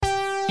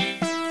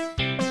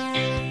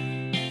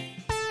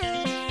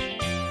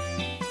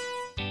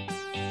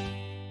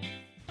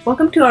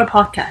Welcome to our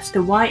podcast,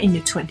 The Why in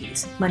Your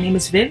 20s. My name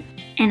is Viv.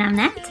 And I'm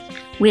Nat.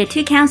 We're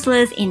two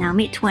counselors in our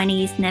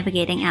mid-20s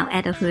navigating our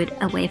adulthood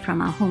away from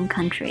our home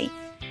country,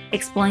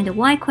 exploring the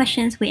why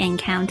questions we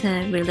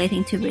encounter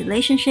relating to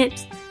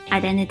relationships,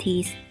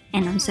 identities,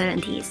 and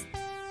uncertainties.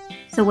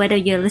 So whether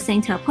you're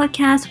listening to our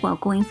podcast while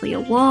going for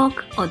your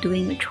walk or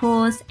doing your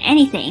chores,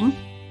 anything,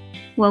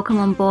 welcome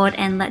on board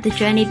and let the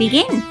journey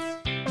begin.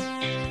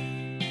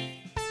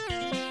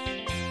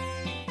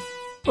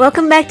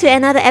 Welcome back to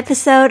another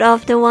episode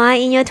of The Why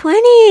in Your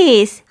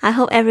 20s. I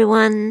hope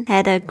everyone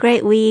had a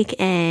great week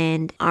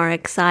and are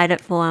excited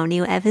for our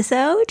new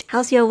episode.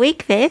 How's your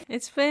week, Viv?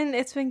 It's been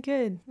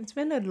good. It's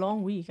been a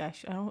long week,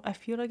 actually. I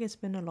feel like it's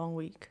been a long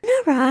week.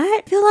 All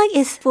right. I feel like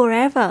it's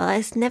forever.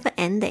 It's never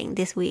ending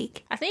this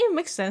week. I think it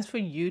makes sense for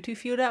you to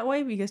feel that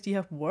way because you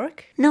have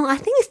work. No, I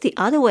think it's the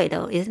other way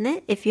though, isn't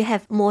it? If you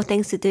have more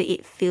things to do,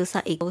 it feels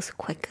like it goes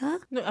quicker.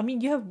 No, I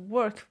mean, you have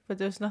work, but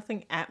there's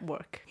nothing at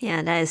work.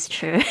 Yeah, that is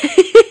true.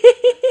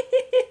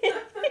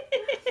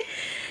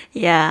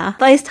 Yeah,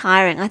 but it's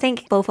tiring. I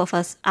think both of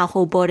us, our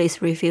whole body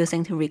is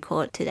refusing to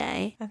record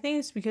today. I think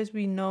it's because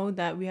we know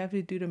that we have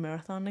to do the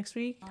marathon next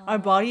week. Our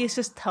body is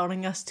just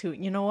telling us to,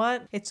 you know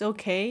what? It's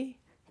okay.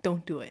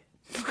 Don't do it.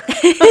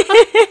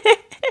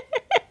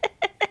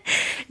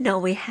 No,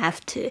 we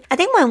have to. I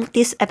think when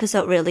this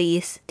episode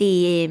releases,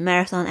 the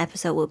marathon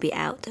episode will be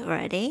out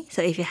already.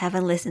 So if you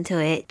haven't listened to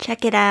it,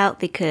 check it out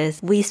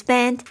because we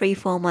spent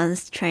 3-4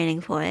 months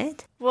training for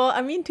it. Well,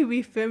 I mean, to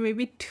be fair,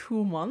 maybe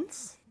 2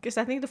 months. Because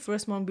I think the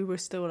first month we were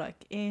still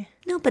like, eh.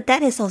 No, but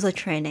that is also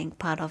training,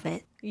 part of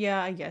it.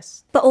 Yeah, I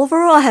guess. But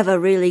overall, I have a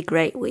really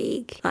great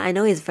week. I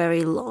know it's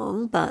very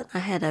long, but I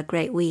had a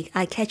great week.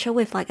 I catch up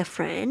with like a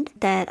friend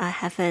that I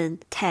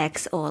haven't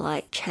text or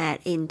like chat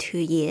in 2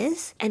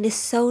 years. And it's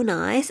so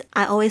nice.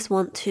 I always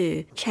want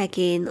to check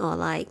in or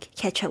like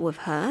catch up with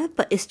her.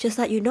 But it's just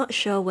like you're not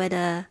sure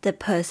whether the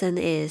person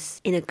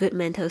is in a good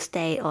mental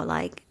state or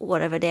like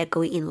whatever they're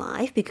going in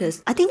life.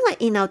 Because I think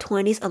like in our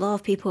 20s, a lot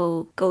of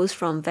people goes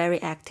from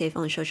very active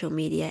on social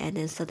media and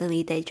then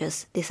suddenly they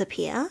just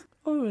disappear.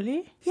 Oh,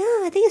 really?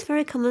 Yeah, I think it's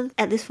very common,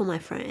 at least for my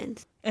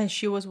friends. And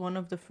she was one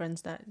of the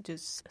friends that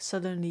just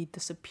suddenly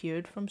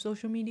disappeared from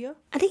social media?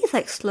 I think it's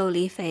like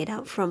slowly fade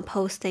out from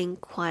posting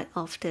quite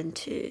often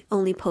to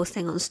only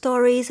posting on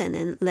stories and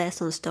then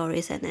less on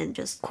stories and then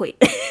just quit.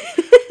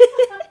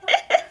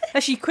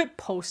 Like she quit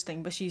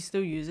posting, but she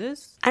still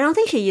uses? I don't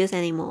think she uses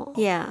anymore.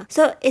 Yeah.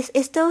 So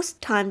it's those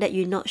times that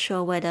you're not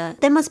sure whether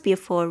there must be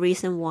for a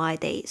reason why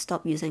they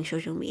stop using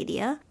social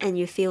media and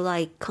you feel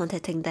like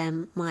contacting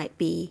them might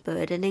be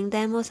burdening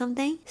them or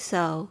something.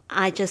 So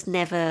I just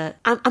never...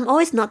 I'm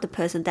always not the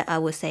person that I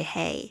would say,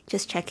 hey,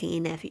 just checking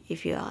in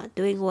if you are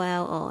doing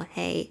well or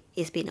hey,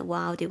 it's been a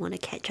while, do you want to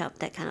catch up,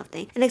 that kind of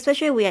thing. And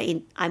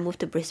especially I moved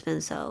to Brisbane,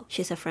 so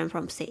she's a friend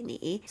from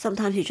Sydney.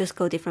 Sometimes you just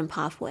go different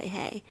pathway,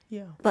 hey.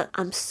 Yeah. But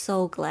I'm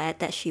so glad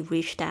that she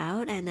reached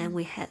out and then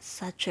we had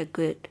such a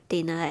good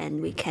dinner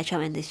and we catch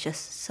up and it's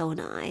just so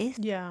nice.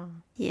 Yeah.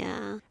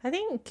 Yeah. I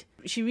think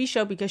she reached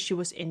out because she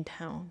was in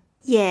town.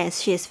 Yes,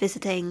 she is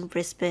visiting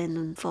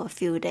Brisbane for a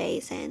few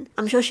days and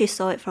I'm sure she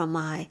saw it from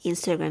my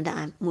Instagram that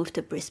I moved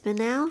to Brisbane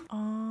now.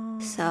 Oh.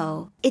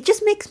 So it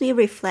just makes me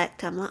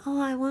reflect. I'm like,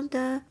 oh, I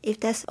wonder if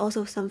there's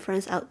also some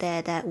friends out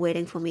there that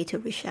waiting for me to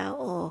reach out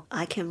or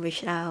I can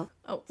reach out.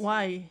 Oh,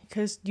 why?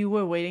 Because you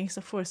were waiting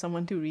for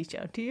someone to reach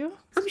out to you?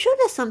 I'm sure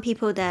there's some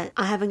people that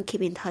I haven't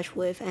keep in touch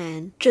with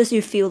and just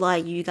you feel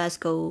like you guys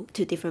go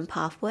to different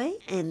pathway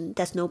and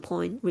there's no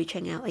point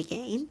reaching out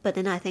again. But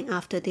then I think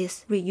after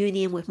this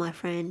reunion with my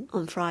friend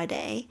on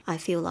Friday, I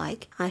feel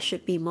like I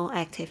should be more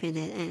active in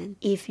it and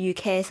if you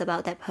cares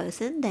about that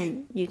person,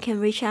 then you can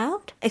reach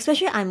out.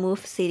 Especially I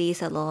move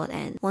cities a lot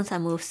and once I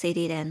move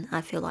city, then I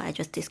feel like I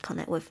just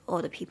disconnect with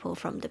all the people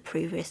from the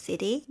previous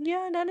city.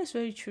 Yeah, that is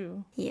very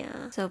true.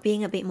 Yeah, so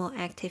being a bit more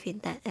active in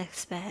that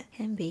aspect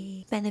can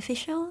be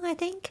beneficial, I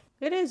think.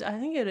 It is. I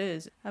think it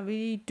is. I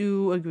really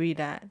do agree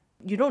that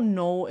you don't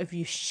know if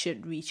you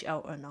should reach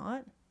out or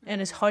not.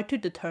 And it's hard to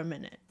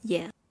determine it.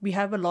 Yeah. We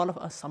have a lot of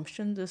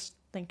assumptions, just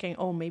thinking,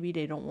 oh, maybe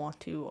they don't want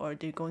to, or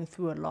they're going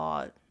through a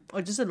lot,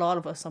 or just a lot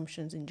of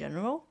assumptions in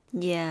general.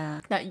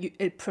 Yeah. That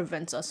it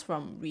prevents us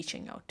from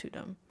reaching out to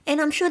them. And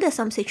I'm sure there's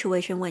some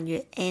situation when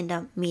you end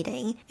up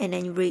meeting and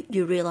then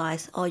you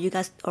realize, oh, you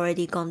guys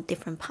already gone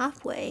different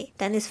pathway.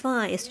 Then it's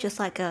fine. It's just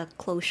like a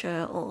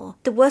closure or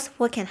the worst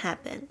what can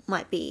happen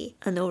might be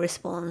a no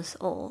response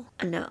or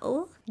a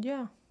no.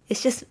 Yeah.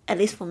 It's just, at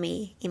least for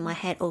me, in my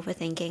head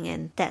overthinking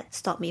and that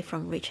stopped me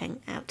from reaching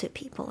out to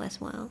people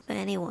as well. But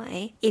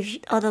anyway, if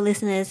other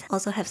listeners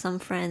also have some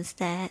friends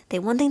that they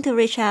wanting to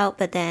reach out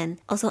but then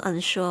also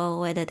unsure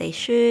whether they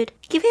should,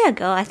 give it a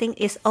go. I think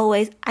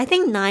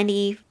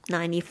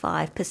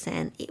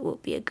 95% it will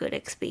be a good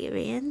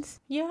experience.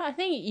 Yeah, I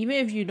think even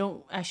if you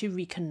don't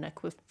actually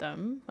reconnect with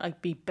them,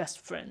 like be best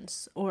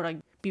friends or like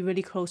be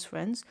really close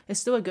friends,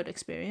 it's still a good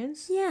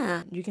experience.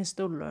 Yeah. You can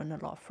still learn a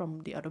lot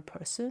from the other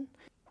person.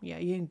 Yeah,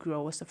 you can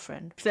grow as a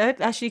friend. That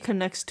actually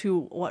connects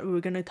to what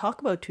we're going to talk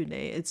about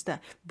today. It's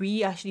that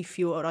we actually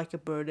feel like a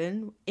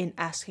burden in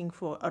asking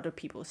for other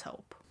people's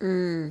help.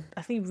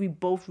 I think we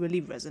both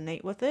really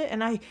resonate with it.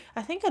 And I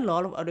think a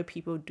lot of other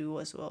people do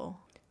as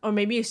well. Or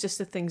maybe it's just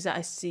the things that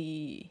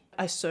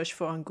I search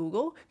for on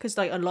Google. Because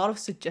like a lot of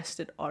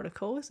suggested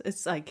articles,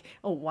 it's like,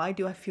 oh, why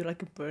do I feel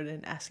like a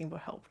burden asking for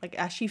help? Like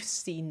I actually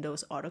seen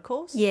those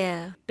articles.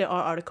 Yeah. There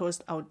are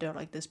articles out there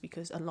like this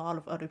because a lot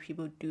of other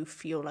people do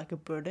feel like a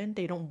burden.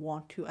 They don't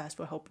want to ask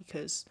for help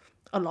because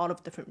a lot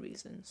of different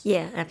reasons.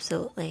 Yeah,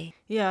 absolutely.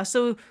 Yeah,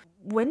 so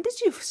when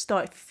did you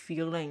start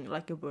feeling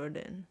like a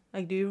burden?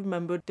 Like, do you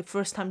remember the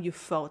first time you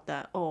felt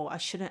that, oh, I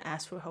shouldn't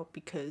ask for help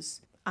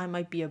because I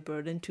might be a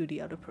burden to the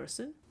other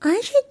person? I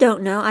actually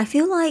don't know. I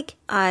feel like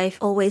I've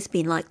always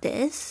been like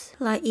this.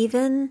 Like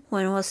even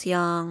when I was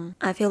young,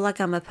 I feel like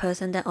I'm a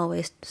person that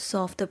always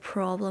solve the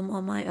problem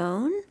on my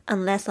own.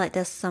 Unless like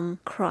there's some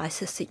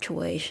crisis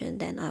situation,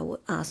 then I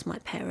would ask my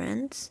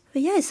parents.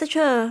 But yeah,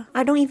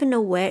 I don't even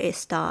know where it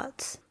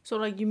starts. So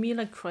like you mean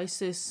like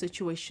crisis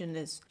situation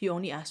is you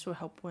only ask for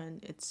help when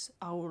it's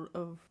out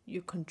of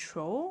your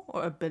control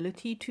or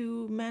ability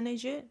to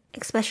manage it?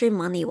 Especially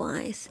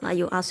money-wise. Like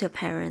you ask your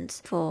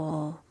parents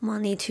for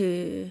money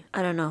to,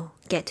 I don't know,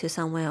 get to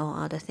somewhere or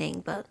other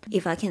thing. But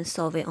if I can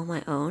solve it on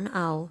my own,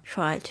 I'll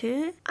try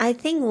to. I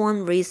think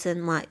one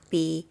reason might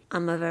be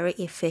I'm a very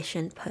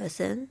efficient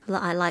person.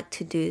 Like I like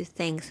to do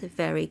things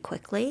very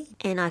quickly.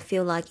 And I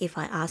feel like if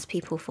I ask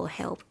people for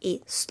help,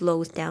 it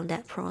slows down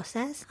that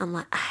process. I'm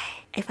like,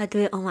 if I do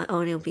it on my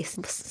own, it'll be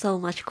so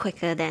much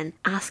quicker than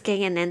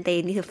asking and then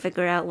they need to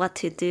figure out what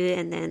to do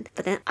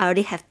but then I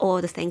already have all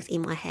the things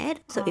in my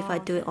head. So if I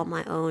do it on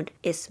my own,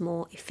 it's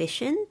more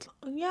efficient.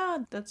 Yeah,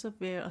 that's a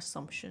fair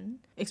assumption.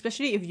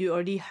 Especially if you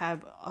already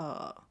have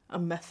a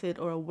method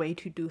or a way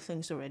to do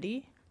things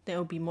already, then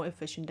it'll be more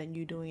efficient than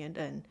you doing it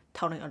and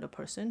telling other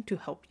person to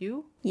help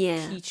you.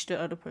 Yeah. Teach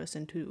the other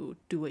person to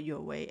do it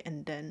your way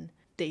and then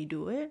they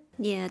do it.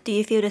 Yeah. Do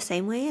you feel the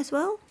same way as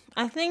well?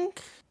 I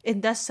think in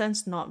that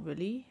sense, not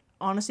really.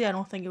 Honestly, I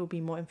don't think it would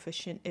be more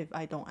efficient if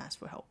I don't ask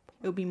for help.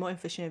 It would be more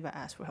efficient if I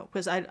ask for help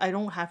because I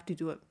don't have to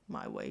do it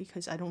my way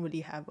because I don't really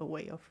have a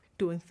way of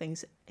doing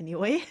things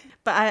anyway.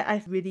 But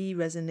I really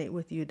resonate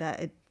with you that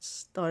it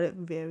started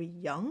very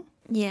young.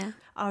 Yeah.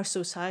 Our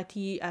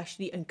society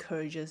actually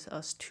encourages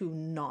us to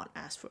not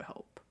ask for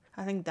help.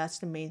 I think that's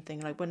the main thing.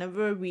 Like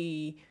whenever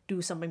we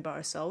do something by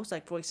ourselves,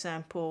 like for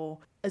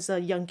example, as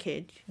a young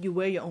kid, you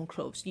wear your own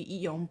clothes, you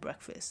eat your own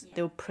breakfast.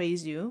 They'll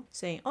praise you,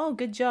 saying, oh,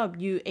 good job,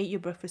 you ate your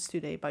breakfast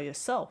today by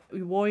yourself.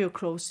 You wore your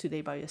clothes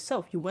today by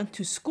yourself. You went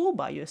to school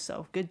by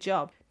yourself. Good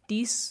job.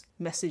 These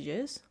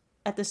messages,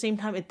 at the same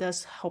time, it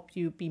does help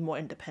you be more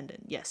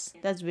independent. Yes,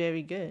 that's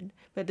very good.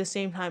 But at the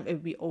same time,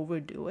 if we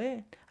overdo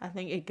it, I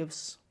think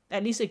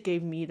it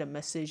gave me the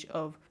message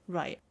of,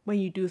 right, when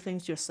you do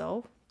things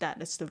yourself, that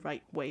is the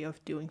right way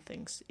of doing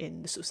things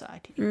in the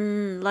society.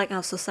 Like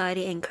our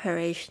society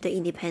encourage the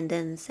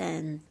independence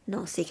and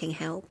not seeking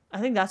help. I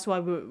think that's why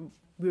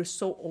we're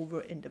so over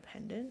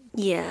independent.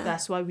 Yeah.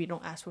 That's why we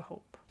don't ask for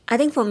help. I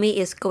think for me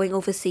it's going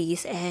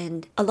overseas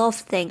and a lot of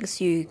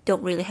things you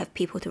don't really have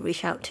people to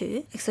reach out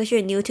to. Especially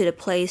you're new to the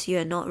place,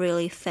 you're not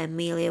really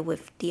familiar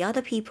with the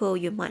other people,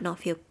 you might not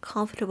feel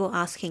comfortable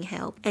asking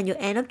help and you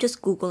end up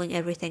just Googling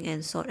everything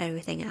and sort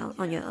everything out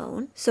on your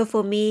own. So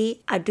for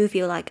me, I do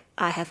feel like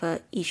I have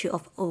an issue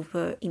of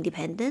over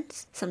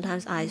independence.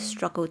 Sometimes I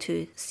struggle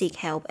to seek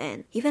help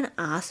and even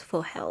ask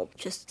for help.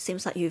 Just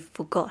seems like you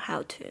forgot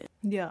how to.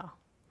 Yeah.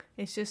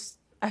 It's just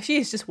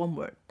one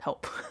word,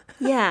 help.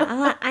 Yeah, I'm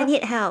like, I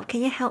need help.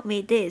 Can you help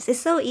me this? It's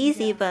so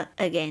easy, but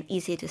again,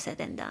 easier to said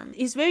than done.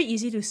 It's very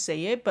easy to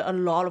say it, but a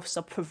lot of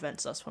stuff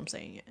prevents us from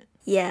saying it.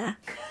 Yeah.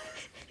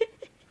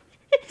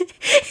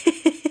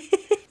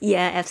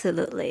 Yeah,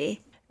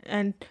 absolutely.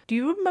 And do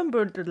you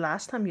remember the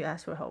last time you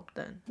asked for help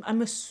then?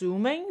 I'm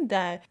assuming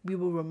that we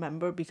will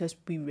remember because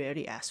we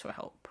rarely ask for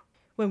help.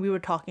 When we were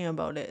talking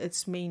about it,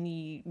 it's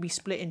mainly we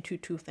split into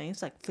two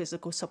things like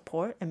physical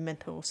support and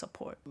mental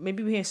support.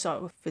 Maybe we can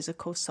start with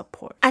physical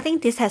support. I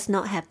think this has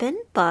not happened,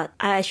 but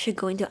I actually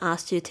going to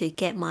ask you to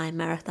get my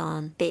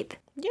marathon bib.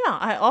 Yeah,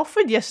 I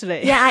offered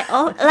yesterday.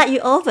 Yeah,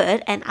 you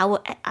offered, and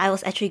I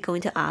was actually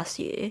going to ask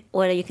you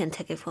whether you can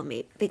take it from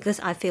me because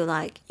I feel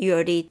like you're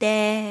already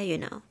there. You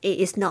know, it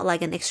is not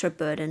like an extra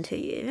burden to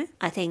you.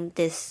 I think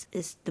this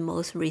is the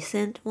most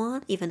recent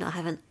one, even though I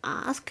haven't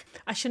asked.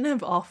 I shouldn't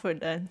have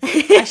offered then.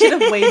 I should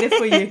have waited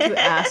for you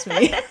to ask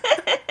me.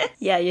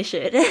 Yeah, you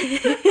should.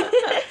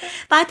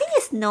 But I think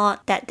it's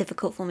not that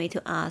difficult for me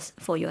to ask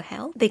for your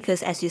help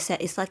because as you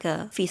said, it's like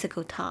a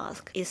physical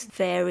task. It's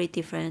very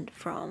different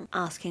from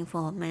asking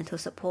for mental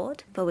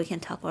support, but we can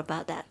talk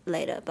about that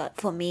later. But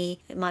for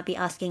me, it might be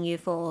asking you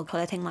for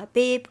collecting my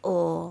bib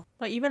or...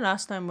 Like even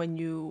last time when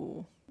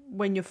your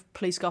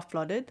place got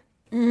flooded,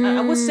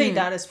 I would say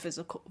that is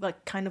physical,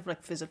 like kind of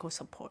like physical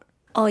support.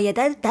 Oh yeah,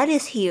 that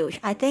is huge.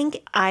 I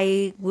think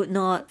I would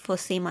not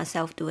foresee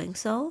myself doing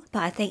so,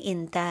 but I think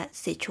in that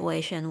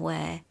situation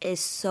where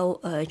it's so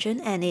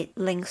urgent and it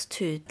links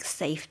to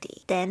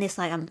safety, then it's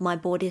like my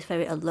body is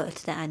very alert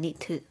that I need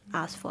to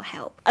ask for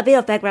help. A bit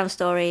of background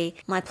story,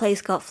 my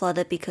place got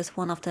flooded because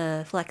one of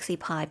the flexi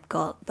pipe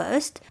got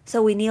burst,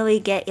 so we nearly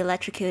get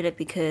electrocuted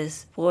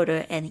because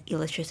water and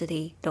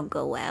electricity don't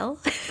go well.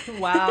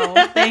 Wow,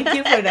 thank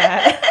you for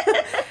that.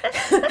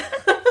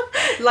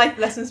 Life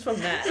lessons from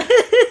that.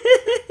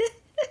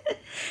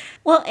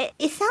 Well,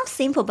 it sounds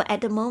simple, but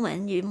at the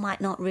moment, you might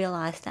not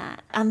realize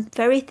that. I'm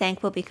very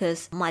thankful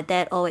because my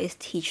dad always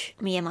teach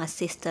me and my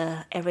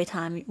sister every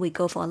time we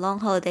go for a long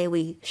holiday,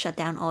 we shut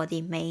down all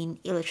the main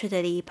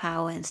electricity,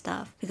 power and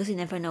stuff because you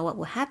never know what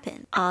will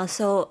happen.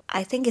 So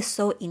I think it's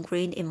so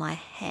ingrained in my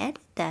head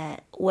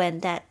that when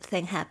that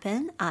thing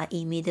happened, I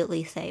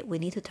immediately say, we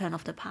need to turn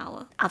off the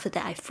power. After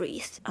that, I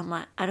freeze. I'm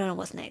like, I don't know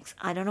what's next.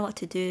 I don't know what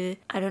to do.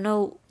 I don't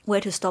know where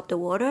to stop the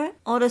water,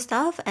 all the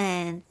stuff,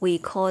 and we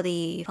call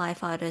the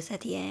firefighters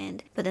at the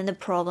end. But then the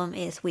problem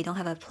is we don't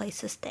have a place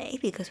to stay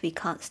because we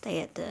can't stay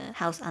at the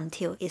house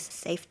until it's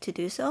safe to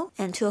do so.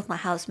 And two of my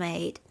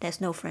housemates, there's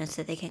no friends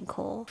that they can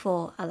call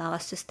for allow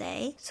us to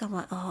stay. So I'm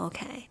like, oh,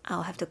 okay,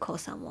 I'll have to call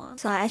someone.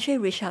 So I actually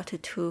reached out to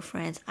two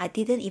friends. I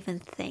didn't even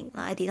think,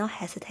 I did not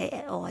hesitate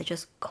at all. I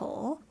just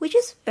call, which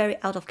is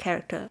very out of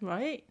character.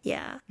 Right?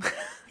 Yeah.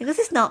 Because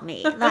it's not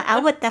me. I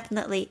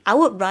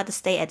would rather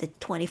stay at the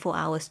 24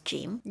 hours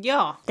gym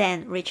Yeah.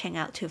 than reaching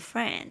out to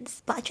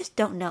friends. But I just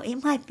don't know.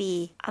 It might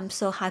be I'm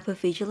so hyper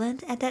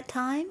vigilant at that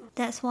time.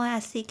 That's why I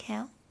seek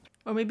help.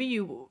 Or maybe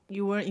you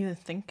weren't even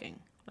thinking.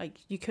 Like,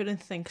 you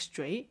couldn't think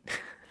straight.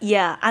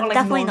 Yeah, I'm like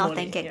definitely not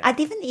normally, thinking. yeah. I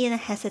didn't even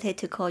hesitate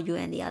to call you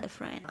and the other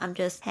friend. I'm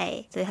just,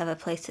 hey, do you have a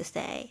place to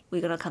stay?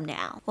 We're gonna come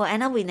down. Well, I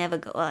know we never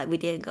go. We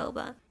didn't go,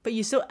 but But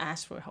you still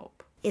asked for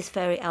help. it's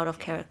very out of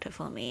character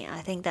for me.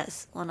 I think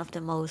that's one of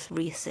the most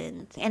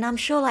recent. And I'm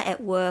sure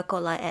at work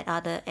or at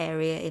other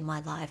area in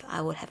my life,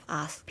 I would have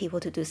asked people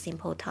to do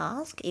simple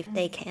tasks. If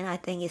they can, I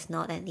think it's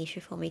not an issue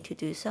for me to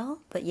do so.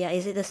 But yeah,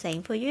 is it the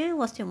same for you?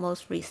 What's your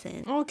most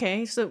recent?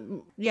 Okay,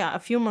 so yeah, a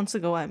few months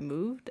ago I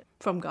moved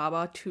from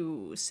Gaba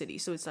to city.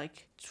 So it's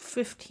like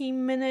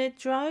 15-minute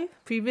drive.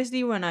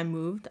 Previously when I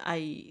moved,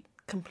 I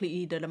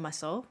completely did it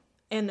myself.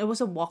 And it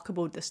was a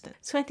walkable distance.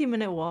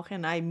 20-minute walk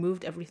and I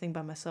moved everything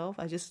by myself.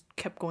 I just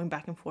kept going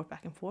back and forth,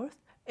 back and forth.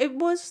 It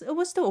was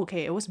still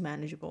okay. It was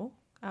manageable.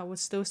 I would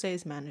still say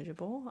it's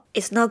manageable.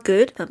 It's not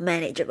good, but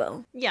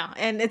manageable. Yeah,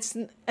 and it's,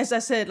 as I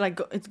said,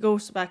 it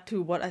goes back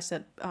to what I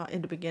said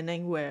in the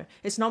beginning where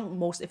it's not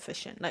most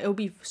efficient. It would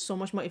be so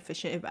much more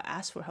efficient if I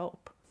asked for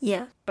help.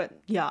 Yeah.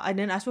 But yeah, I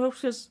didn't ask for help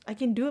because I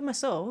can do it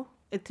myself.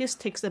 It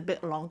just takes a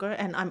bit longer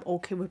and I'm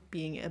okay with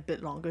being a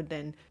bit longer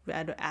than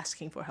rather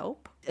asking for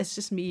help. It's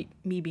just me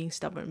being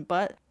stubborn.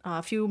 But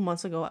a few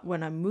months ago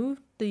when I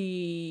moved,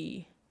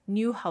 the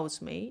new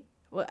housemate,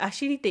 well,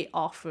 actually they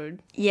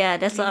offered. Yeah,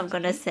 that's what I'm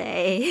gonna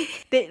say.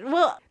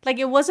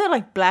 It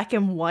wasn't black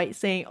and white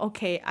saying,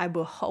 okay, I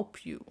will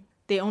help you.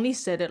 They only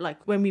said it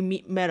when we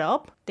met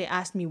up, they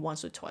asked me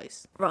once or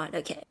twice. Right,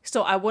 okay.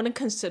 So I wouldn't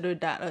consider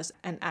that as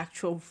an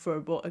actual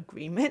verbal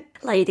agreement.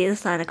 You didn't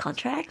sign a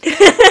contract?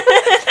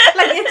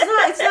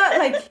 It's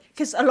not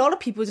because a lot of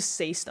people just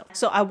say stuff.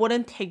 So I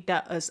wouldn't take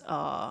that as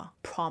a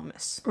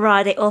promise.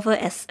 Right, they offer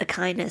as a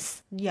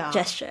kindness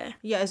gesture.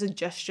 Yeah, as a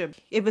gesture.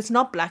 If it's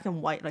not black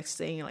and white,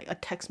 saying a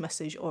text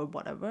message or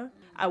whatever,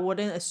 I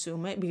wouldn't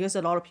assume it because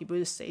a lot of people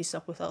just say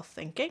stuff without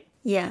thinking.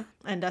 Yeah.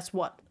 And that's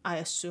what I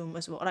assume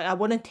as well. I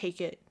wouldn't take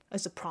it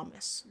as a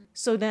promise.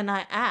 So then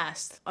I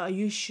asked, are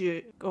you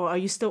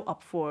still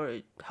up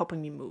for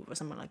helping me move or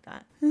something like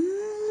that?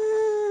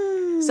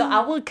 So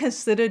I would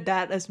consider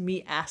that as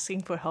me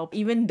asking for help,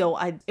 even though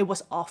it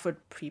was offered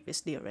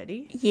previously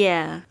already.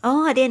 Yeah.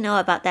 Oh, I didn't know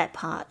about that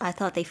part. I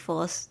thought they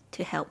forced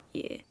to help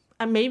you.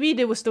 And maybe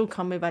they would still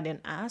come if I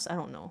didn't ask. I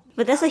don't know.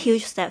 But that's a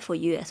huge step for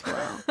you as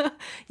well.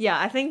 Yeah,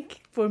 I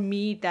think for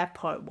me, that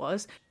part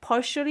was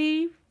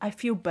partially, I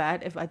feel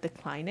bad if I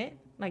decline it.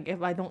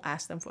 If I don't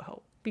ask them for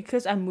help.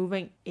 Because I'm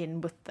moving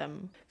in with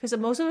them. Because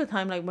most of the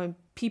time, when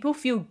people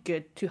feel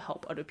good to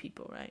help other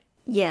people, right?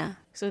 Yeah.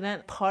 So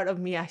that part of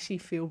me actually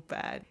feel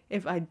bad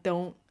if I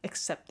don't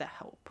accept that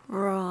help.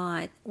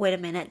 Right. Wait a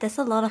minute. There's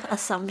a lot of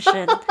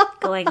assumption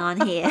going on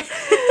here.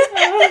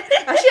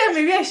 Actually,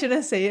 maybe I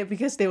shouldn't say it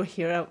because they will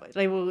hear it.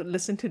 They will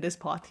listen to this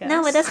podcast.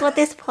 No, but that's what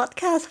this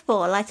podcast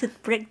for. To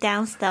break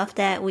down stuff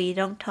that we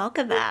don't talk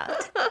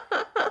about.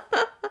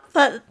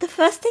 But the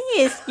first thing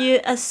is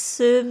you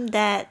assume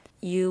that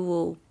you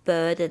will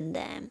burden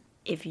them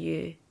if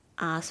you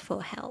ask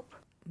for help.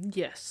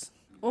 Yes.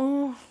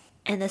 Oh.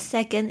 And the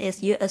second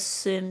is you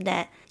assume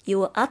that you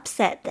will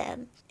upset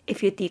them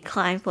if you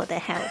decline for the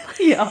help.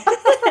 Yeah.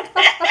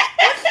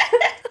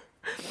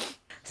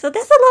 So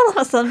there's a lot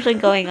of assumption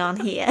going on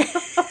here.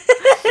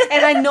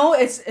 And I know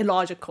it's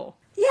illogical.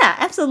 Yeah,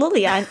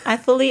 absolutely. I'm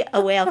fully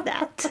aware of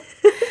that.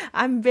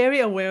 I'm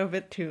very aware of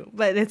it too.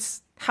 But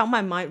it's how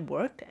my mind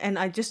worked. And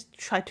I just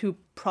try to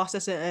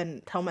process it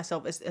and tell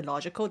myself it's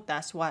illogical.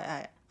 That's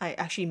why I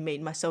actually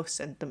made myself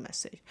send the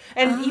message.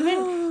 And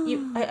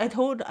I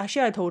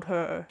told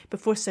her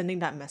before sending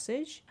that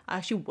message, I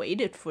actually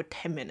waited for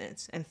 10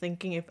 minutes and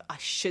thinking if I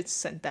should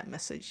send that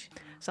message.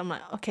 So I'm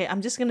like, okay,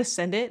 I'm just gonna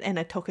send it, and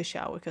I took a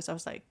shower because I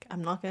was like,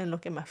 I'm not gonna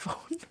look at my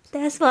phone.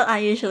 That's what I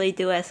usually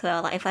do as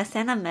well. Like if I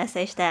send a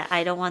message that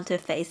I don't want to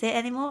face it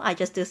anymore, I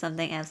just do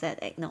something else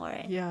that ignore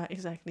it. Yeah,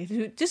 exactly.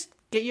 To just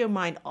get your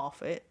mind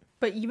off it.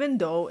 But even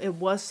though it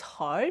was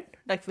hard,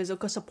 like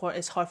physical support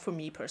is hard for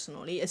me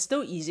personally, it's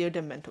still easier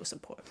than mental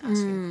support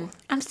asking for.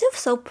 I'm still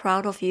so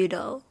proud of you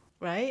though,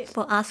 Right?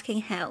 for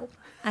asking help.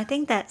 I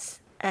think that's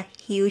a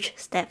huge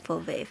step for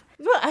Viv.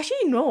 Well,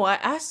 actually, no. I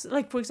asked,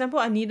 like, for example,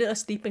 I needed a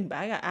sleeping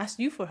bag. I asked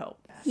you for help.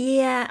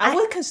 Yeah, I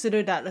would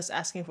consider that as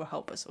asking for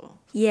help as well.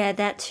 yeah,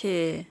 that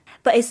too.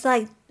 But it's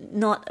like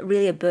not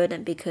really a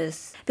burden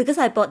because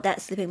I bought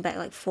that sleeping bag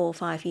like 4 or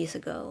 5 years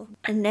ago.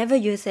 I never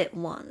used it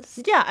once.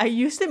 Yeah, I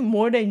used it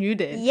more than you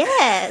did.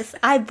 Yes,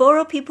 I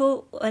borrow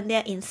people when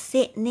they're in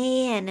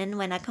Sydney, and then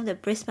when I come to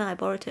Brisbane, I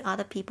borrow to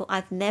other people.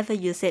 I've never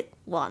used it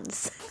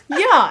once.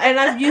 Yeah, and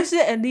I've used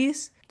it at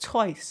least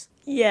twice.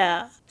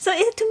 Yeah. So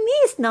to me,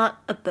 it's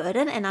not a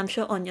burden, and I'm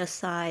sure on your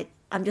side,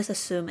 I'm just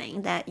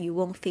assuming that you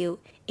won't feel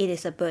it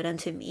is a burden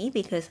to me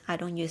because I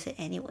don't use it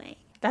anyway.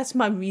 That's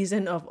my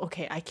reason of,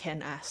 okay, I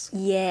can ask.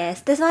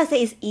 Yes, that's why I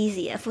say it's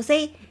easier. For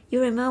say,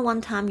 you remember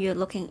one time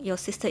your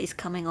sister is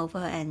coming over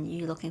and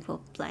you're looking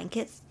for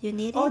blankets you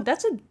need. Oh,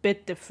 that's a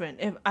bit different.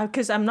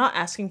 Because I'm not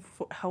asking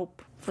for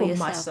help for yourself.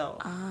 myself.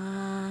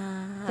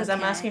 Because Okay.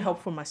 I'm asking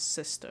help for my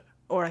sister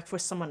or like for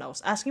someone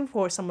else. Asking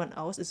for someone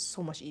else is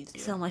so much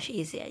easier. So much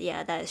easier.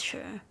 Yeah, that is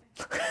true.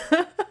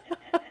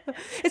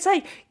 It's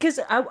like, because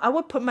I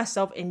would put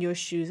myself in your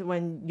shoes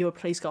when your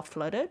place got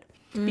flooded.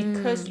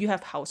 Because you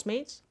have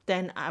housemates,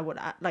 then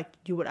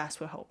you would ask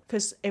for help.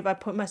 Because if I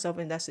put myself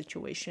in that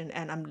situation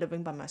and I'm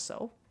living by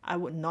myself, I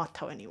would not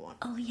tell anyone.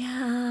 Oh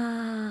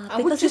yeah, I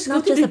would because just it's go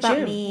not to just the about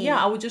gym. me. Yeah,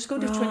 I would just go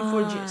to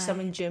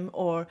 24/7 gym,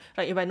 or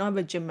like if I don't have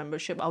a gym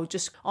membership, I would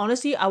just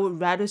honestly I would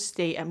rather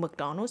stay at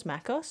McDonald's,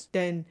 Macca's,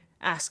 than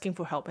asking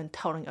for help and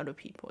telling other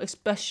people.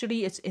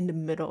 Especially it's in the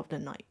middle of the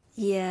night.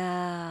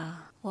 Yeah.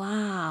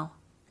 Wow.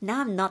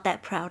 Now I'm not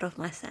that proud of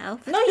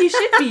myself. No, you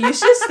should be. You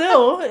should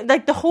still.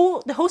 Like the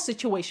whole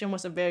situation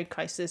was a very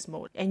crisis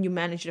mode, and you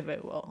managed it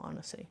very well,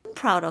 honestly. I'm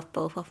proud of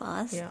both of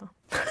us. Yeah.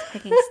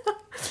 Taking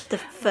the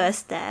first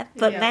step.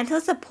 But Yeah.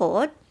 mental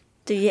support,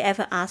 do you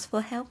ever ask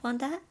for help on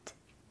that?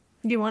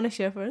 Do you want to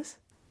share first?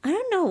 I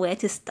don't know where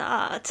to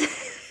start.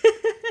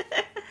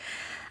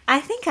 I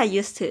think I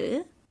used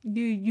to.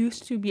 You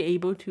used to be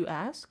able to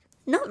ask.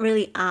 Not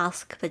really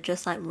ask, but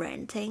just like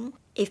ranting.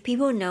 If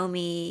people know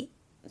me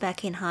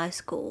back in high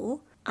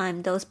school,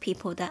 I'm those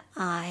people that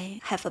I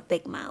have a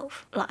big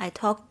mouth. Like I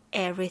talk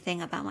everything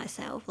about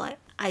myself. Like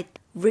I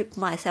rip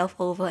myself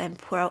over and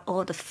pour out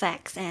all the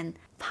facts and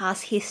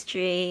past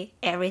history,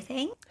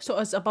 everything. So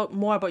it's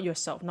more about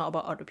yourself, not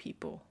about other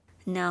people.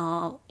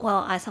 No,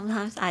 well,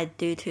 sometimes I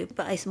do too,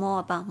 but it's more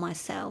about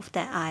myself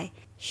that I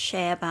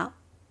share about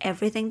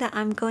everything that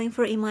I'm going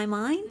through in my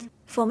mind.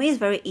 For me, it's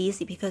very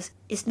easy because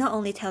it's not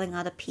only telling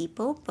other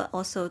people, but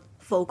also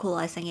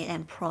vocalizing it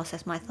and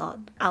process my thought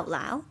out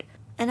loud.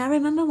 And I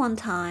remember one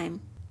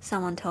time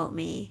someone told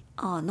me,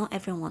 oh, not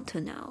everyone wants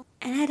to know.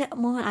 And at that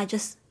moment,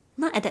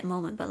 not at that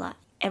moment, but like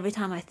every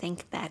time I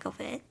think back of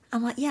it,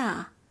 I'm like,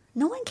 yeah,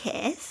 no one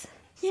cares,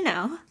 you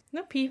know.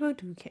 No, people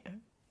do care.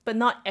 But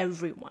not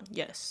everyone,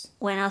 yes.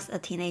 When I was a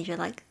teenager,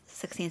 like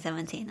 16,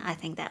 17, I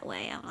think that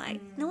way. I'm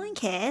like, no one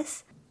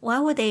cares. Why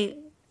would they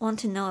want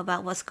to know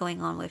about what's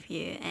going on with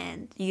you?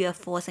 And you are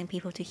forcing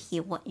people to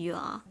hear what you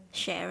are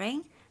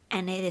sharing.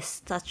 And it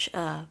is such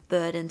a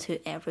burden to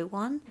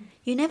everyone.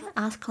 You never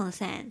ask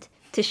consent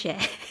to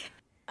share.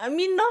 I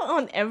mean, not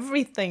on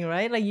everything,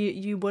 right? Like,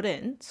 you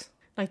wouldn't.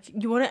 Like,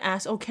 you wouldn't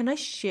ask, oh, can I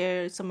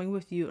share something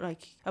with you,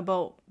 like,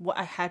 about what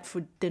I had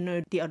for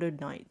dinner the other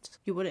night?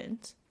 You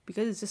wouldn't.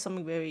 Because it's just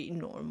something very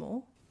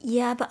normal.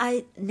 Yeah, but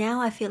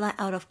now I feel like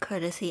out of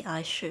courtesy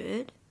I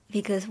should.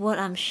 Because what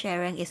I'm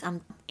sharing is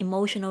I'm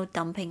emotional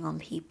dumping on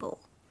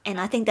people. And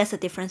I think that's the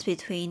difference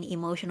between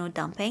emotional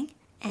dumping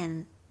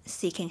and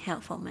seeking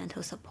help for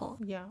mental support.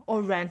 Yeah,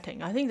 or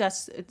ranting. I think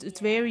it's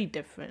very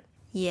different.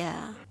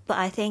 Yeah, but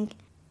I think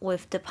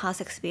with the past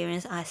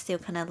experience, I still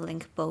kind of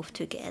link both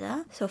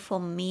together. So for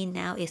me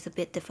now, it's a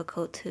bit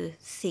difficult to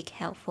seek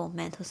help for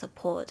mental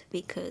support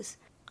because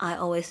I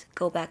always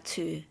go back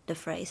to the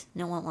phrase,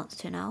 no one wants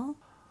to know.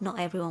 Not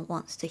everyone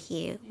wants to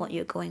hear what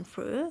you're going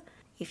through.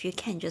 If you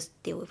can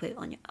just deal with it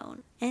on your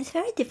own. And it's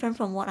very different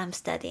from what I'm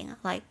studying,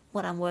 like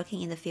what I'm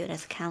working in the field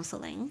as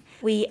counseling.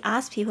 We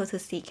ask people to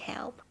seek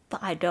help,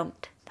 but I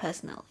don't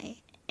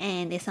personally.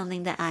 And it's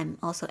something that I'm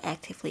also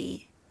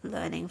actively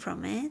learning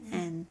from it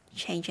and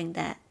changing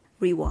that,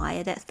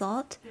 rewire that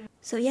thought.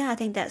 So yeah, I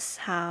think that's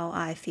how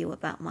I feel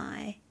about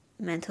my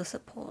mental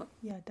support.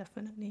 Yeah,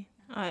 definitely.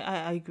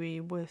 I agree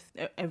with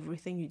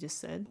everything you just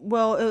said.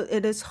 Well,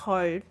 it is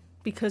hard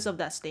because of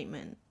that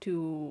statement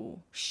to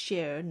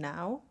share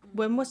now.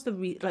 When was the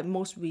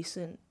most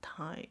recent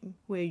time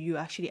where you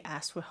actually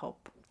asked for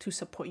help to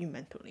support you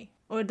mentally?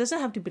 Or it doesn't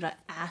have to be like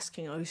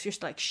asking, or it's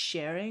just like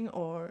sharing,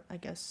 or I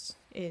guess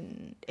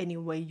in any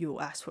way you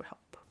ask for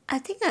help. I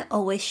think I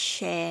always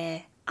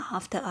share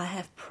after I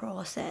have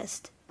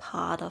processed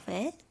part of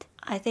it.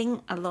 I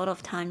think a lot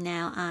of time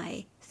now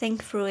I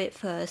think through it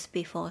first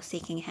before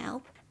seeking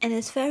help. And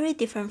it's very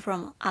different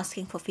from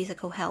asking for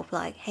physical help,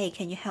 like, hey,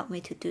 can you help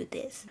me to do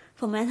this?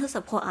 For mental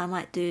support, I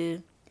might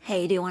do,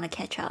 hey, do you want to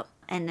catch up?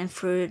 And then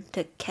through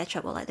the catch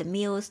up or like the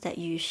meals that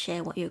you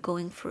share what you're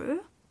going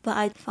through. But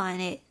I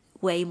find it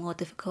way more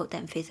difficult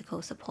than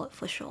physical support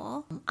for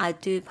sure. I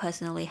do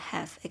personally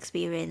have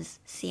experience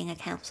seeing a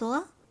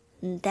counselor.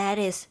 That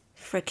is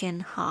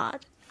freaking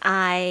hard.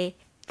 I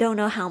don't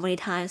know how many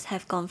times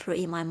have gone through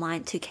in my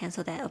mind to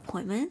cancel that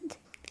appointment.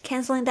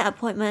 Canceling that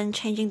appointment,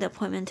 changing the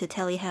appointment to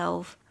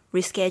telehealth,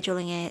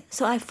 rescheduling it.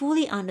 So I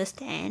fully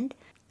understand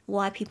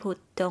why people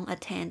don't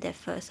attend their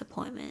first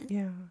appointment.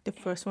 Yeah, the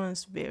first one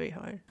is very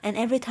hard. And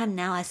every time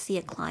now I see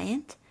a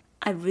client,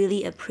 I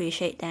really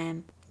appreciate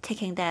them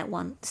taking that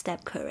one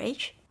step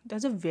courage.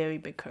 That's a very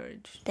big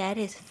courage. That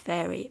is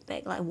very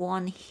big, like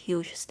one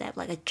huge step,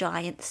 like a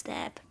giant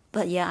step.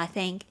 But yeah, I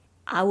think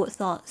I would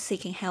thought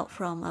seeking help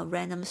from a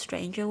random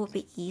stranger would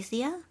be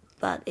easier,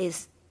 but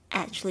it's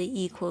actually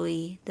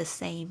equally the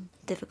same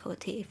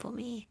difficulty for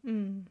me.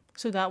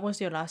 So that was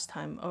your last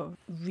time of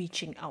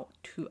reaching out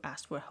to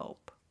ask for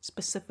help,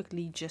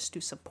 specifically just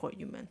to support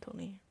you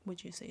mentally.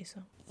 Would you say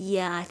so?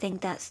 Yeah, I think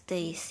that's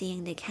the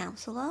seeing the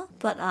counselor,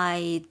 but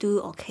I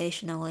do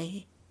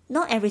occasionally.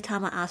 Not every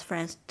time I ask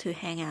friends to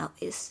hang out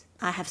is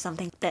I have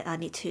something that I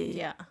need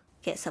to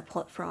get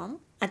support from.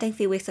 I think a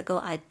few weeks ago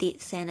I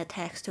did send a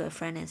text to a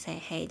friend and say,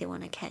 hey, they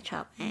want to catch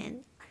up.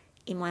 And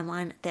in my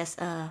mind, there's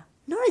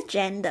not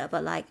agenda,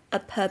 but like a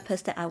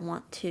purpose that I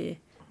want to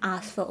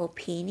ask for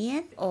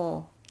opinion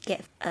or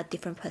get a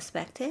different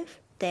perspective.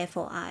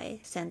 Therefore, I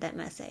send that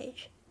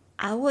message.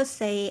 I would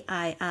say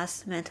I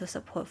ask mental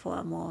support for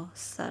a more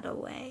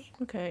subtle way.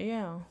 Okay,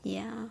 yeah.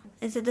 Yeah.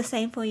 Is it the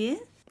same for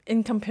you?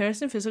 In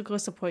comparison, physical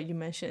support, you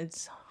mentioned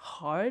it's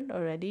hard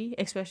already,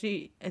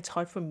 especially it's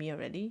hard for me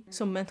already.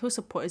 So mental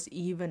support is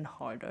even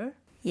harder.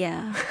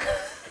 Yeah.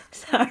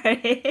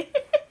 Sorry.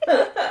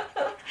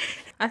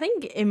 I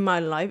think in my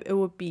life, it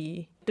would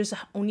be, there's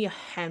only a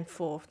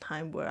handful of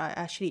time where I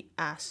actually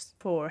asked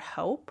for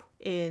help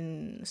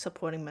in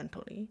supporting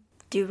mentally.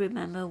 Do you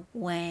remember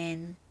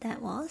when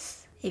that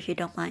was? If you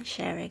don't mind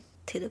sharing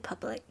to the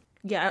public.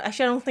 Yeah,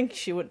 actually, I don't think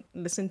she would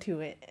listen to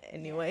it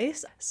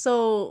anyways.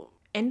 So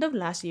end of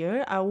last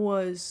year, I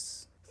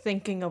was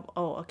thinking of,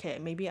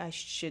 maybe I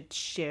should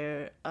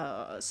share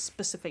a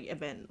specific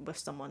event with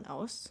someone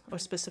else or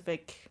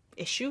specific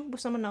issue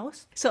with someone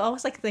else. So I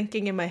was like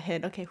thinking in my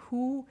head, okay,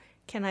 who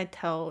can I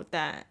tell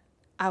that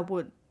I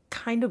would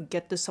kind of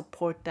get the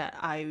support that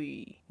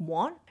I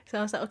want? So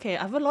I was like, okay,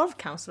 I have a lot of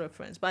counselor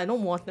friends, but I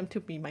don't want them to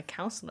be my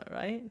counselor,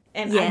 right?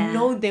 And I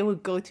know they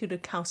would go to the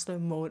counselor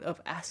mode of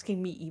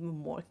asking me even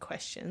more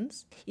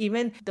questions,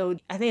 even though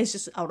I think it's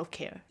just out of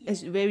care.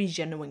 It's very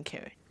genuine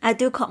care. I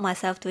do caught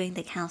myself doing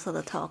the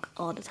counselor talk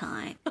all the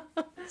time.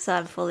 So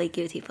I'm fully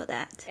guilty for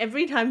that.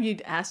 Every time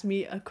you'd ask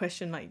me a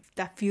question like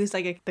that feels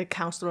like the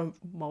counselor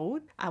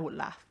mode, I would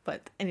laugh.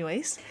 But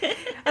anyways,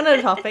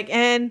 another topic.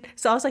 And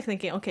so I was like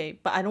thinking, okay,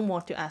 but I don't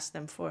want to ask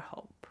them for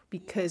help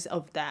because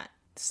of that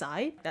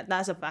side.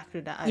 That's a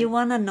factor that You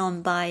want a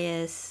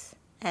non-biased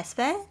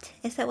aspect?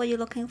 Is that what you're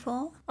looking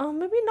for?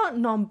 Maybe not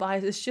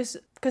non-biased. It's just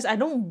because I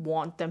don't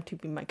want them to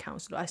be my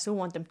counselor. I still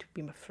want them to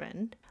be my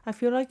friend. I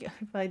feel like if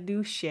I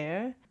do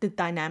share, the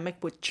dynamic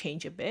would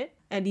change a bit,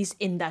 at least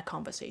in that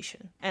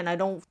conversation. And I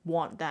don't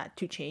want that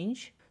to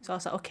change. So I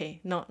was like, okay,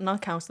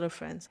 not counselor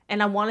friends.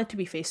 And I want it to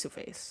be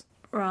face-to-face.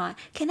 Right.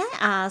 Can I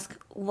ask,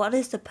 what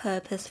is the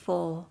purpose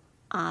for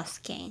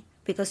asking?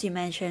 Because you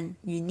mentioned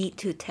you need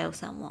to tell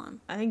someone.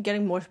 I think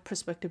getting more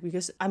perspective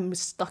because I'm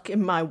stuck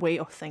in my way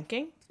of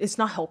thinking. It's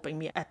not helping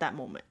me at that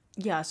moment.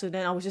 Yeah, so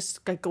then I was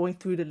just like going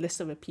through the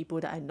list of the people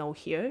that I know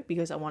here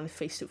because I wanted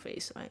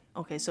face-to-face, right?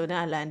 Okay, so then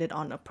I landed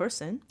on a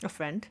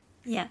friend.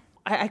 Yeah.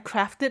 I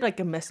crafted like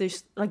a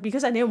message, like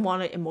because I didn't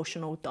want an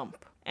emotional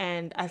dump.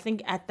 And I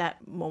think at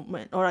that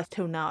moment, or like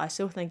till now, I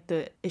still think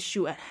the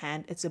issue at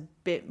hand is a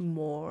bit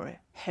more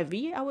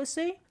heavy, I would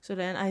say. So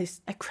then I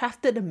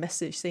crafted a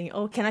message saying,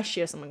 oh, can I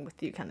share something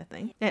with you kind of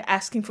thing. And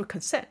asking for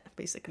consent,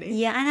 basically.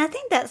 Yeah, and I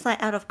think that's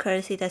like out of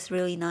courtesy, that's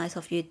really nice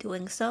of you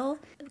doing so.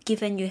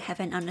 Given you have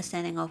an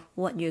understanding of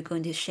what you're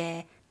going to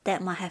share,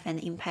 that might have an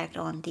impact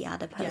on the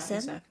other person. Yeah,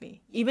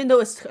 exactly. Even though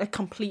it's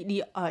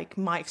completely like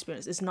my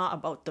experience, it's not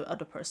about the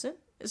other person.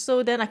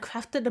 So then I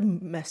crafted a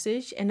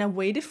message and I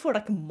waited for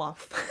like a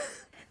month.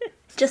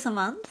 Just a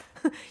month?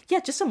 Yeah,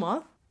 just a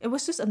month. It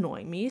was just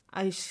annoying me.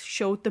 I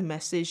showed the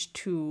message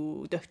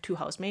to the two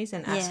housemates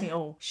and asking,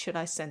 oh, should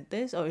I send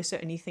this? Or is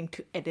there anything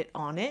to edit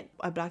on it?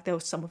 I blacked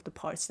out some of the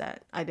parts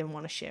that I didn't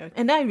want to share.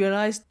 And then I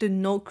realized the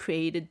note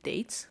created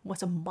date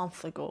was a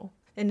month ago.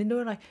 And then they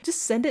were like,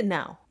 just send it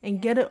now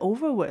and get it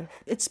over with.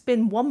 It's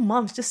been 1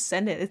 month, just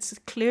send it. It's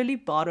clearly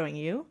bothering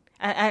you.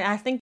 I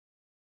think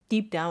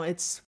deep down,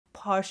 it's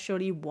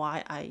partially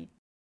why I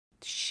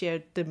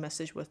shared the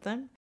message with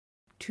them.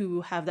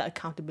 to have that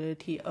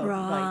accountability of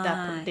like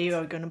that they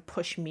are going to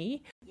push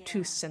me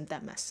to send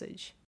that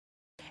message.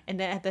 And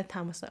then at that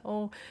time I was like,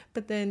 oh,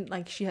 but then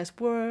like she has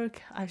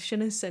work, I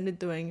shouldn't send it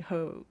during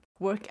her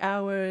work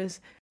hours,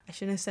 I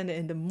shouldn't send it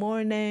in the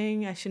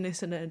morning, I shouldn't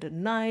send it in the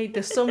night.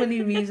 There's so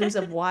many reasons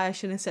of why I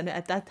shouldn't send it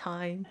at that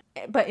time.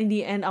 But in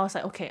the end I was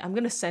like, okay, I'm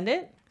gonna send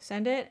it.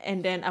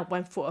 And then I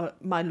went for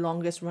my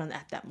longest run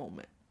at that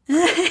moment.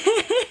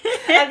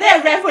 And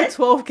then I ran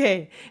for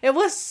 12K. It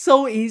was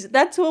so easy.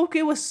 That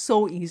 12K was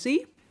so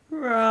easy.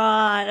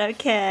 Right,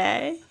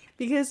 okay.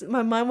 Because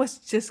my mind was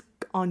just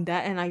on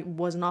that and I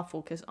was not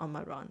focused on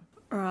my run.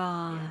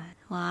 Right. Yeah.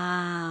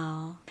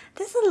 Wow.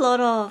 There's a lot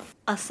of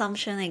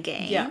assumption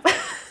again. Yeah.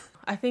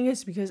 I think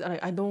it's because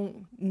I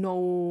don't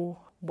know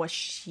what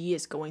she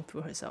is going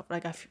through herself.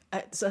 Like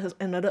it's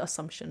another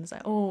assumption. It's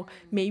like, oh,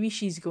 maybe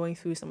she's going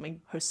through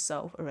something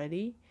herself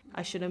already.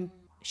 I shouldn't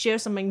share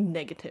something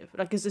negative.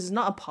 Like, because it's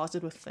not a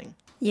positive thing.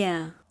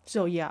 Yeah.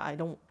 So yeah, I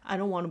don't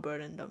want to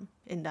burden them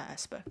in that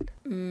aspect.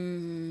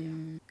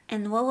 And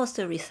what was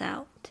the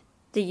result?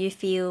 Did you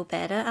feel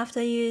better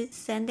after you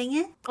sending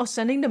it? Oh,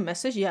 sending the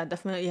message? Yeah,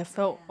 definitely. I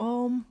felt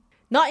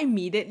not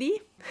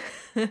immediately.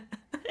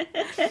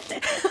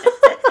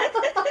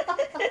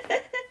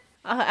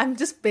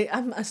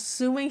 I'm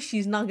assuming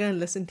she's not gonna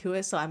listen to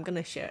it, so I'm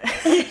gonna share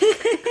it.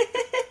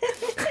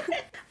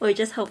 We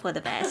just hope for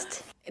the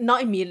best.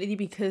 Not immediately,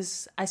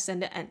 because I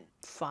sent it at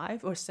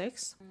 5 or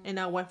 6 and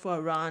I went for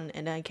a run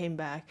and then I came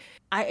back.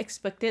 I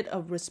expected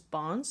a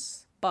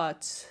response,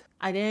 but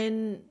I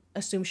didn't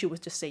assume she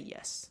would just say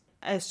yes.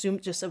 I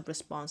assumed just a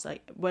response,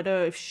 like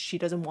whether if she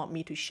doesn't want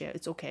me to share,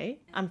 it's okay.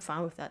 I'm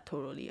fine with that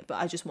totally, but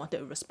I just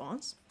wanted a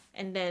response.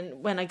 And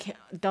then when I came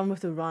done with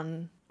the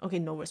run, okay,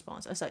 no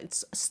response. I was like,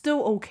 it's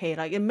still okay.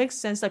 Like, it makes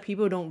sense that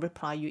people don't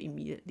reply you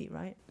immediately,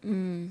 right?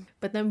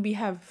 But then we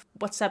have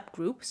WhatsApp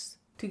groups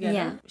together.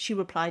 Yeah. She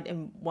replied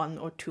in 1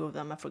 or 2 of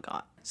them, I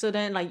forgot. So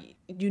then, like,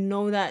 you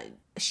know that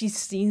she's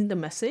seen the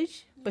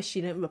message, but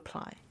she didn't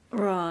reply.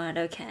 Right,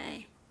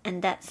 okay.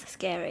 And that's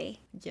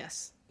scary.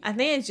 Yes. I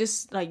think it's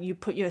just, like, you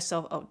put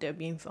yourself out there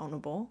being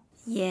vulnerable.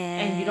 Yeah.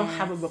 And you don't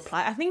have a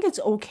reply. I think it's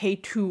okay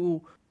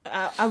to...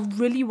 I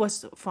really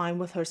was fine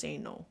with her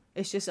saying no.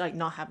 It's just, like,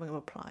 not having a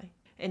reply.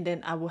 And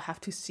then I will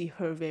have to see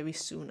her very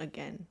soon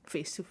again,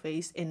 face to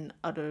face in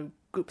other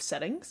group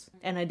settings.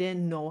 And I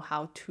didn't know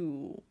how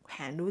to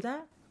handle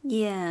that.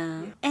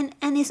 Yeah. And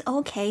it's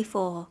okay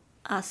for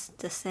us,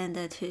 the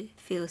sender, to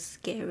feel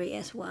scary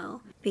as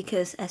well.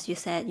 Because as you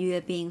said, you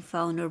are being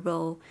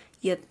vulnerable.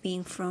 You're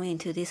being thrown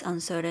into this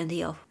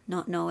uncertainty of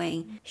not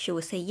knowing. She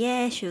will say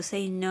yes, she will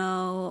say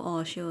no,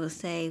 or she will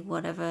say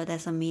whatever.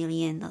 There's a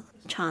million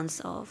chance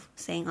of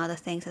saying other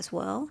things as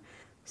well.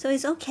 So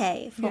it's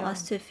okay for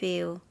us to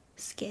feel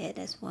scared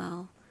as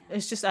well.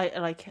 It's just I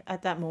like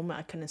at that moment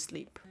I couldn't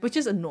sleep, which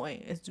is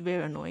annoying. It's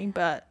very annoying,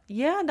 but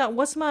yeah, that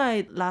was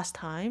my last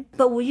time.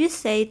 But would you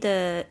say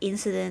the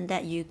incident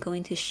that you're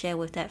going to share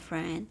with that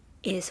friend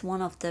is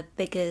one of the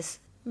biggest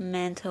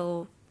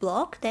mental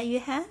block that you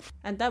have?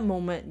 At that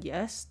moment,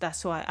 yes,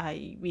 that's why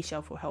I reached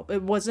out for help.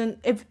 It wasn't,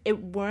 if it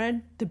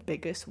weren't the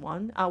biggest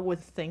one, I would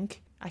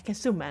think I can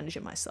still manage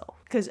it myself.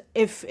 Because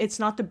if it's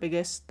not the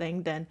biggest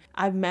thing, then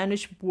I've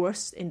managed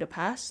worse in the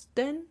past,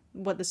 then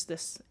what is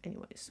this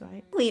anyways,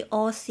 right? We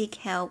all seek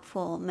help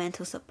for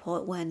mental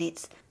support when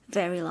it's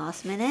very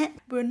last minute.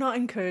 We're not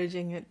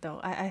encouraging it though.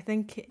 I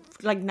think,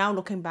 like, now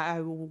looking back,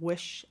 I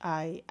wish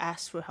I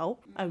asked for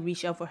help. I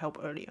reached out for help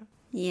earlier.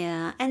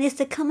 Yeah, and it's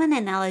the common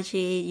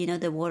analogy, you know,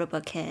 the water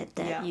bucket,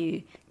 that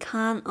you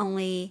can't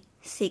only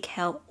seek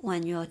help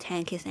when your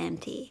tank is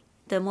empty.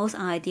 The most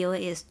ideal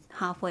is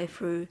halfway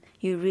through,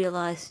 you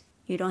realize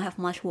you don't have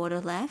much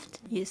water left.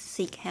 You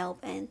seek help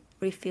and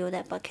refill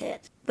that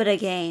bucket. But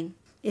again,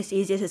 it's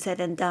easier to say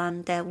than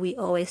done that we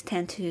always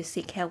tend to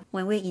seek help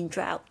when we're in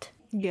drought.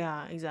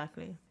 Yeah,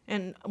 exactly.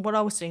 And what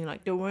I was saying,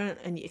 like, there weren't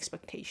any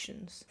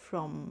expectations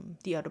from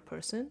the other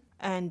person.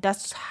 And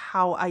that's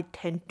how I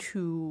tend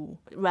to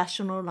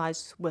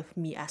rationalize with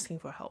me asking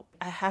for help.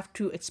 I have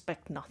to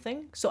expect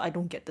nothing so I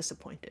don't get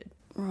disappointed.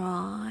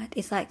 Right.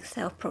 It's like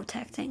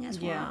self-protecting as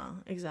well. Yeah,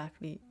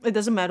 exactly. It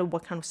doesn't matter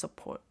what kind of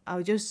support.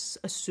 I'll just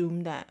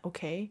assume that,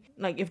 okay,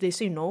 like if they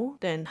say no,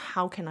 then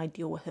how can I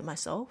deal with it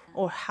myself?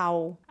 Or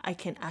how I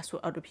can ask for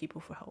other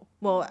people for help.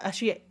 Well,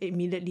 actually,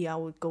 immediately I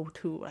would go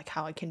to like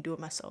how I can do it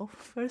myself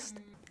first.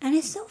 And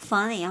it's so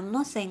funny. I'm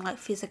not saying like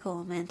physical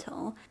or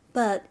mental,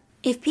 but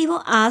if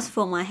people ask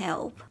for my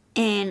help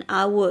and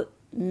I would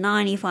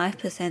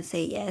 95%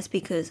 say yes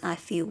because I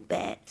feel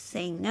bad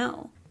saying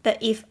no.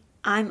 But if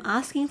I'm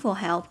asking for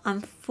help,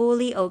 I'm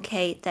fully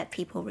okay that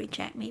people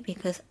reject me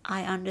because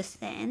I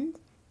understand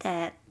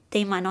that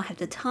they might not have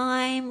the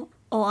time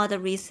or other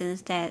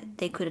reasons that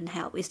they couldn't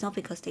help. It's not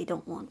because they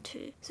don't want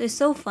to. So it's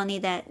so funny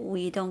that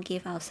we don't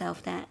give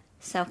ourselves that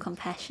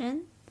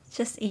self-compassion. It's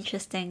just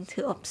interesting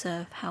to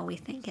observe how we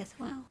think as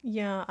well.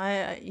 Yeah,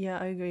 I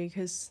agree,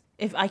 because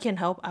if I can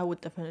help, I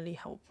would definitely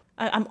help.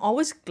 I'm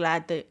always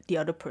glad that the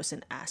other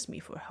person asked me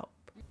for help.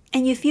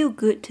 And you feel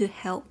good to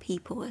help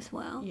people as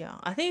well. Yeah,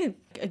 I think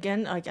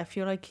again, like I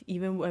feel like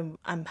even when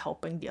I'm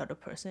helping the other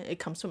person, it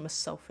comes from a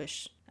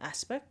selfish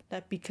aspect,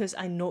 that because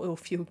I know it'll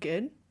feel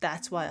good,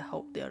 that's why I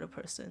help the other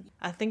person.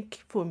 I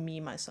think for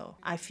me myself,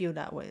 I feel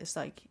that way. It's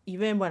like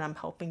even when I'm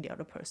helping the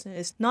other person,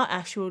 it's not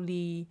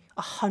actually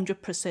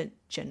 100%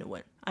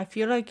 genuine. I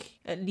feel like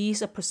at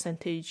least a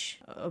percentage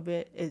of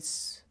it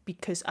is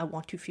because I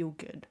want to feel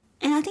good.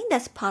 And I think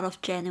that's part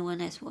of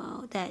genuine as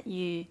well, that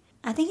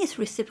I think it's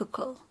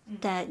reciprocal,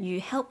 that you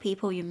help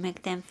people, you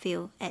make them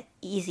feel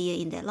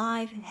easier in their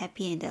life,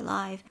 happier in their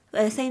life.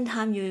 But at the same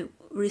time, you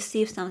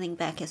receive something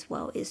back as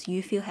well, is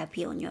you feel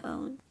happy on your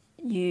own.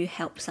 You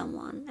help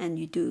someone and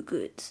you do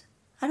good.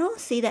 I don't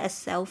see that as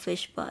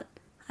selfish, but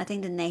I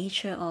think the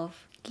nature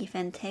of give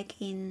and take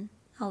in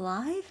our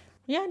life.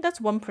 Yeah,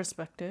 that's one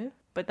perspective,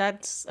 but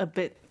that's a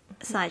bit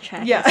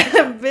Sidetrack. yeah,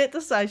 a bit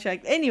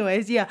sidetracked.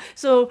 Anyways, yeah.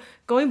 So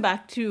going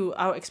back to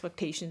our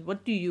expectations,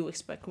 what do you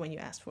expect when you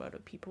ask for other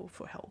people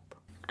for help?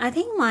 I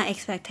think my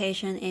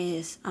expectation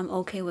is I'm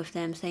okay with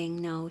them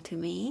saying no to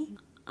me.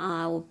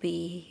 I will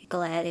be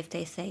glad if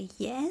they say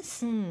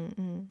yes.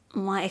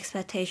 My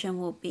expectation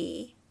will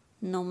be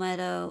no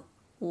matter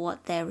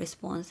what their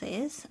response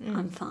is,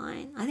 I'm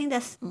fine. I think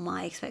that's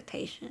my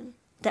expectation.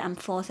 That I'm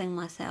forcing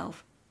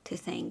myself to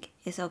think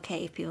it's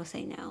okay if people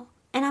say no.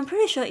 And I'm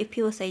pretty sure if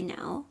people say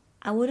no,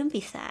 I wouldn't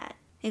be sad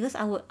because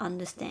I would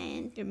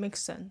understand It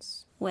makes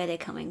sense. where they're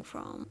coming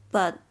from.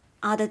 But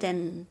other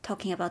than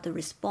talking about the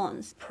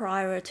response,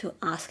 prior to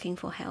asking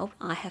for help,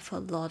 I have a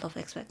lot of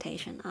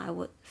expectation. I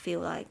would feel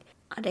like,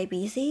 are they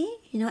busy?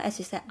 You know, as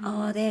you said,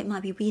 oh, they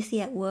might be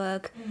busy at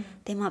work.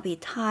 They might be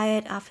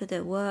tired after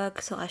their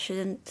work, so I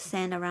shouldn't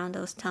send around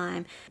those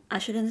time. I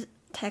shouldn't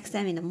text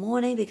them in the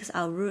morning because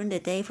I'll ruin the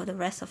day for the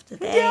rest of the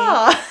day.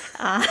 Yeah.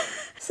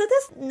 So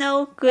there's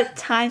no good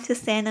time to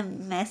send a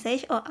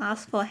message or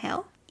ask for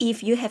help.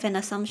 If you have an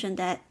assumption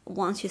that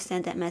once you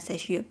send that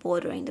message, you're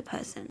bothering the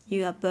person,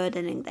 you are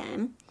burdening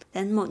them,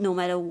 then no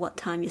matter what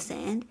time you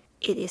send,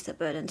 it is a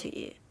burden to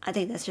you. I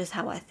think that's just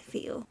how I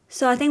feel.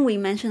 So I think we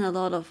mentioned a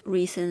lot of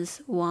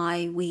reasons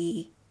why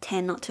we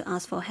tend not to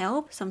ask for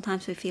help.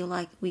 Sometimes we feel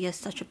like we are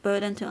such a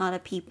burden to other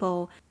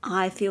people.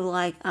 I feel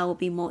like I will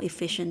be more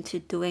efficient to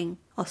doing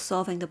or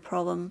solving the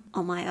problem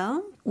on my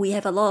own. We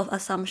have a lot of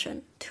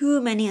assumption,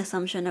 too many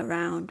assumption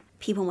around.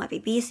 People might be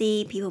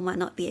busy, people might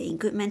not be in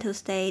good mental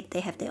state,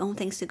 they have their own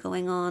things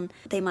going on,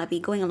 they might be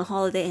going on a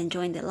holiday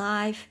enjoying their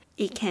life.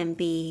 It can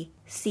be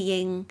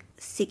seeking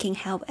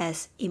help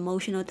as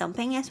emotional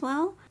dumping as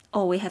well,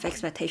 or we have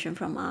expectation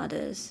from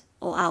others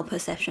or our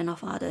perception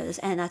of others.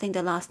 And I think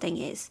the last thing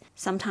is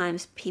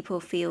sometimes people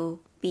feel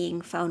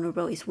being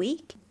vulnerable is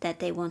weak, that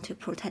they want to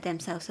protect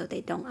themselves so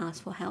they don't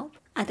ask for help.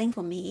 I think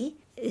for me,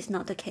 it's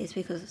not the case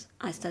because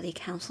I study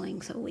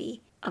counseling, so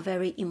we are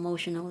very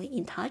emotionally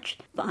in touch.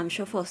 But I'm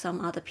sure for some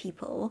other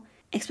people,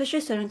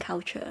 especially certain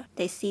culture,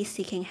 they see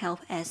seeking help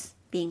as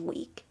being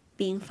weak.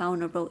 Being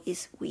vulnerable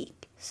is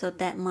weak. So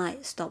that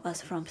might stop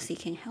us from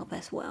seeking help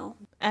as well.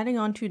 Adding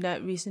on to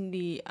that,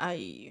 recently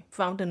I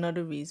found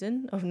another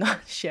reason of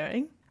not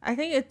sharing. I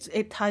think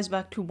it ties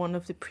back to one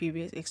of the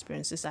previous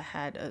experiences I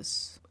had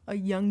as a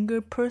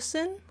younger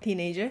person,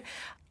 teenager.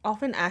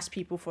 Often ask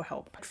people for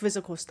help,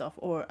 physical stuff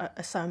or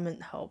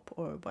assignment help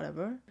or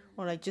whatever,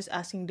 or like just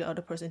asking the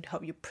other person to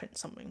help you print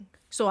something.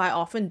 So I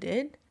often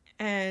did,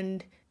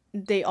 and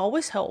they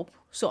always help.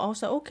 So I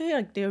was like, okay,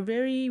 like they're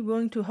very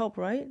willing to help,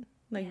 right?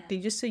 Like they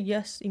just say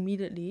yes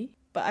immediately.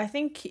 But I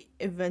think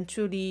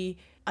eventually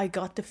I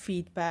got the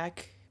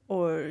feedback,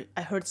 or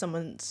I heard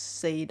someone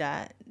say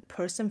that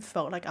person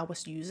felt like I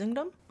was using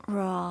them.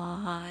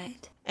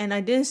 Right. And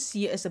I didn't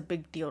see it as a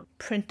big deal.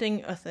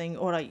 Printing a thing,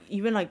 or like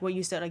even like what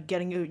you said, like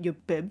getting your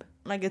bib.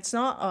 Like it's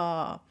not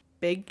a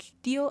big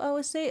deal, I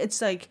would say.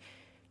 It's like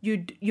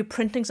you're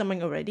printing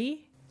something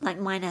already. Like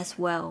might as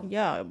well.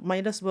 Yeah,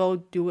 might as well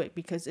do it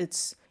because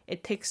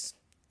it takes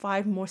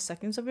 5 more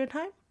seconds of your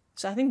time.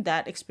 So I think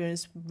that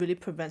experience really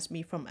prevents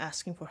me from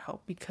asking for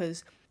help,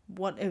 because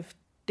what if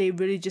they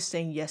really just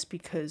saying yes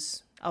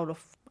because out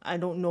of, I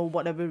don't know,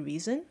 whatever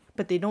reason,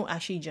 but they don't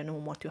actually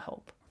genuinely want to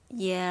help.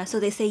 Yeah, so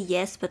they say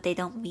yes, but they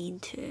don't mean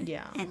to.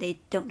 Yeah. And they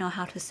don't know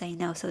how to say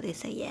no, so they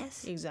say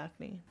yes.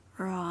 Exactly.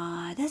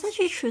 Right, that's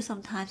actually true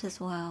sometimes as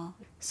well.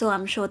 So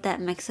I'm sure that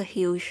makes a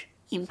huge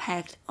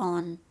impact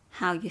on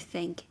how you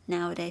think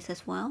nowadays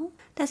as well.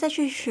 That's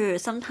actually true.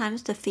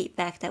 Sometimes the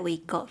feedback that we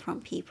got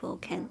from people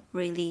can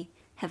really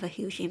have a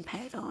huge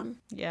impact on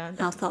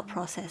our thought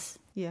process.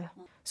 Yeah.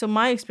 So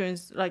my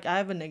experience, like I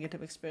have a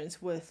negative experience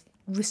with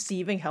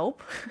receiving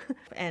help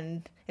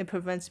and it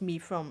prevents me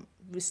from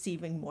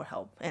receiving more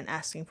help and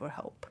asking for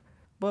help.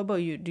 What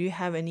about you? Do you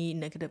have any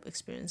negative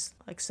experience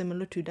like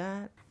similar to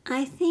that?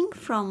 I think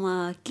from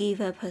a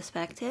giver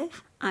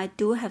perspective, I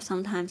do have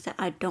sometimes that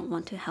I don't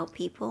want to help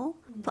people,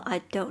 but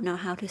I don't know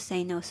how to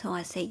say no, so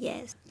I say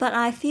yes. But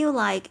I feel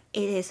like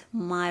it is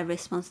my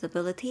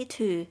responsibility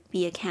to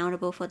be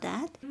accountable for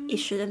that. It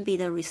shouldn't be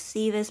the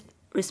receiver's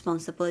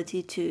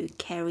responsibility to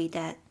carry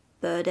that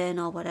burden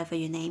or whatever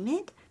you name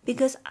it,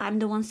 because I'm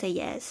the one say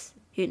yes.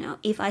 You know,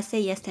 if I say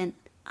yes, then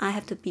I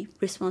have to be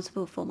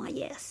responsible for my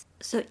yes.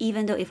 So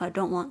even though if I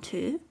don't want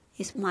to,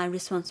 it's my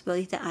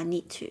responsibility that I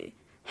need to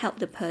help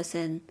the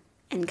person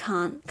and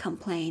can't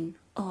complain,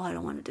 oh, I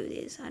don't want to do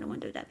this, I don't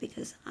want to do that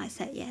because I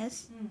said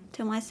yes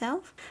to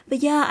myself. But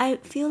yeah, I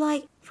feel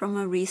like from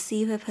a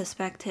receiver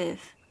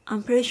perspective,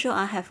 I'm pretty sure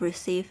I have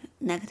received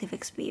negative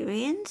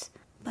experience,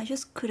 but I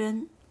just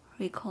couldn't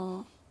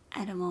recall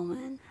at the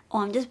moment.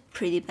 Or I'm just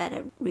pretty bad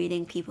at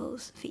reading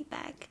people's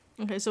feedback.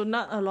 Okay, so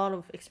not a lot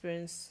of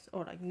experience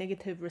or like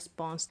negative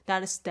response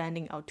that is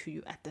standing out to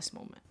you at this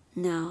moment.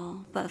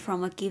 No, but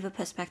from a giver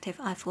perspective,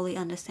 I fully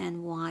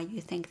understand why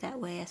you think that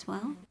way as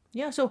well.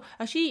 Yeah, so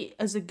actually,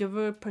 as a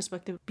giver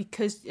perspective,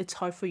 because it's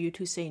hard for you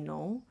to say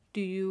no,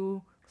 do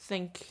you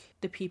think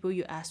the people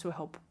you ask for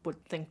help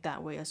would think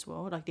that way as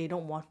well? Like they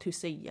don't want to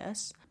say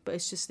yes, but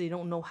it's just they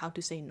don't know how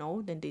to say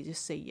no, then they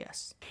just say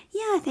yes.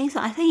 Yeah, I think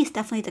so. I think it's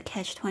definitely the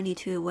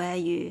catch-22 where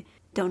you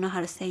don't know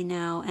how to say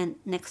no, and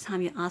next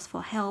time you ask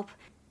for help,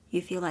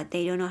 you feel like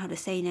they don't know how to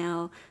say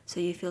no, so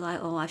you feel like,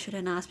 oh, I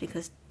shouldn't ask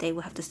because they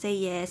will have to say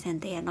yes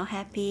and they are not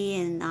happy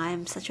and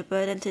I'm such a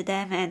burden to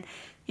them, and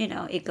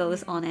it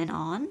goes on and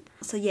on.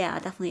 So yeah, I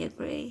definitely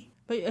agree.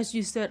 But as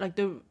you said, like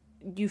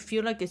you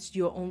feel like it's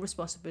your own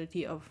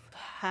responsibility of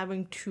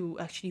having to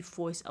actually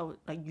voice out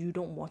like you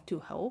don't want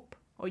to help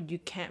or you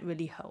can't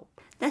really help.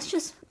 That's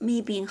just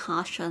me being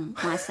harsh on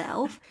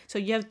myself. So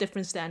you have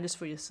different standards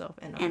for yourself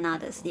and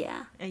others,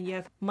 yeah. And you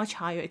have much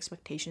higher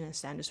expectations and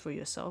standards for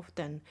yourself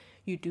than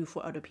you do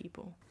for other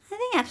people. I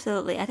think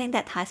absolutely. I think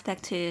that ties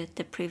back to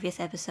the previous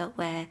episode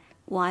where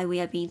why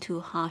we are being too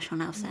harsh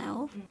on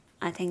ourselves.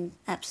 I think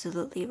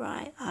absolutely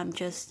right.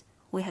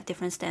 We have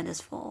different standards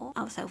for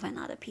ourselves and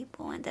other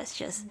people, and that's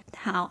just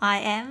how I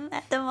am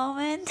at the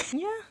moment.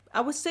 Yeah,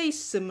 I would say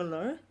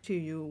similar to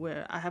you,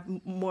 where I have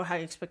more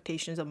high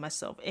expectations of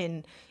myself,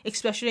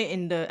 especially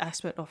in the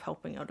aspect of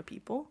helping other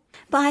people.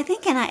 But I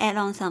think, can I add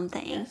on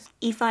something? Yes.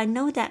 If I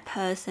know that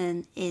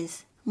person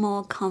is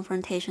more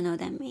confrontational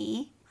than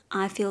me,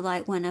 I feel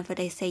like whenever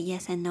they say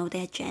yes and no,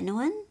 they're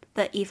genuine.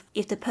 But if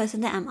the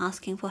person that I'm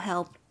asking for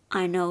help,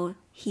 I know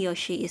he or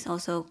she is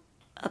also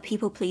a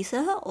people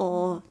pleaser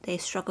or they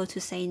struggle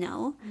to say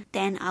no,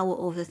 then I will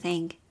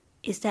overthink,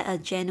 is that a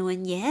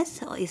genuine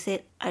yes or is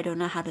it I don't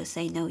know how to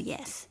say no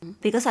yes?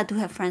 Because I do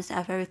have friends that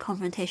are very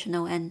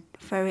confrontational and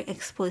very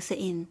explicit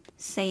in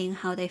saying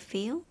how they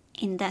feel.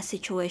 In that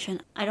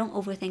situation, I don't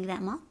overthink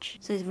that much.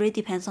 So it really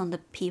depends on the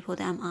people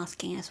that I'm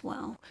asking as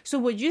well. So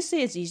would you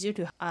say it's easier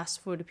to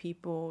ask for the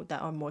people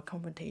that are more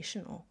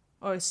confrontational?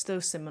 Or it's still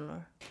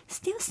similar?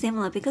 Still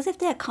similar, because if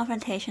they're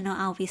confrontational,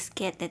 I'll be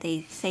scared that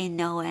they say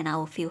no and I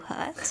will feel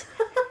hurt.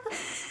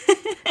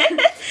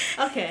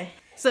 Okay.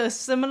 So it's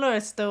similar,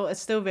 it's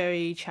still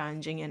very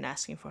challenging in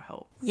asking for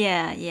help.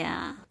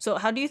 Yeah. So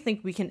how do you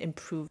think we can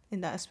improve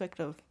in that aspect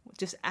of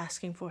just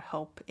asking for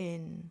help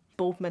in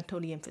both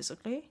mentally and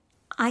physically?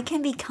 I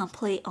can be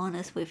completely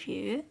honest with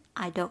you.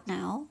 I don't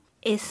know.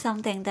 It's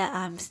something that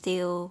I'm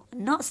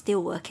not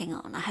still working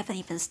on. I haven't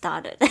even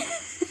started.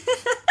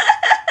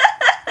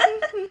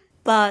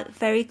 But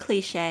very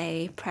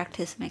cliche,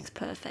 practice makes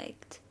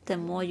perfect. The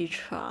more you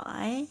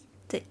try,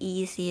 the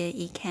easier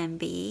it can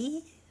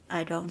be.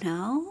 I don't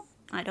know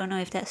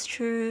if that's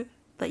true.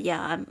 But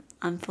yeah,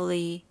 I'm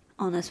fully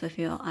honest with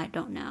you. I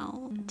don't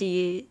know. Do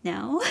you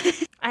know?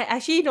 I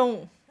actually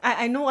don't.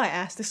 I know I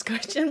asked this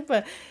question,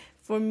 but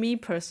for me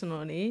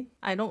personally,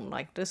 I don't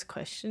like this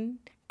question.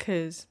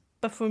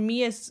 But for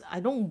me,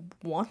 I don't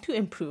want to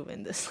improve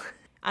in this.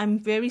 I'm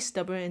very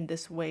stubborn in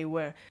this way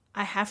where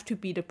I have to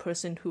be the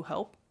person who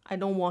helps. I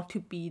don't want to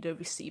be the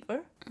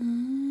receiver.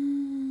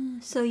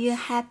 So you're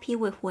happy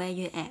with where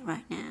you're at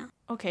right now?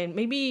 Okay,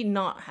 maybe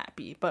not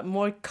happy, but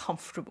more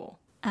comfortable.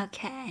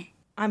 Okay.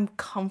 I'm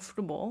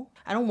comfortable.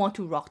 I don't want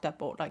to rock that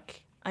boat.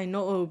 Like, I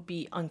know it will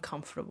be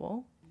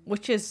uncomfortable,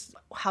 which is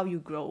how you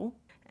grow.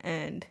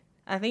 And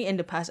I think in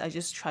the past, I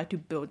just tried to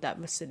build that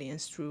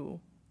resilience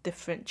through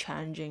different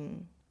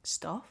challenging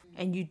stuff.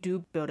 And you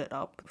do build it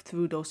up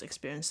through those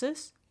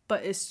experiences.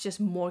 But it's just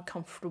more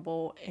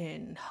comfortable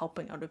in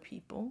helping other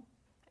people.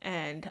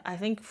 And I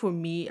think for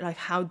me, like,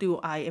 how do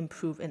I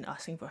improve in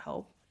asking for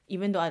help?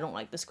 Even though I don't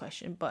like this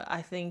question, but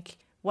I think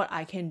what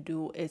I can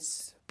do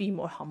is be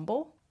more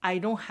humble. I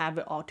don't have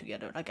it all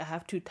together. Like, I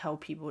have to tell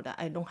people that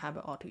I don't have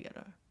it all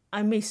together.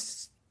 I may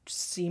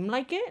seem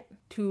like it,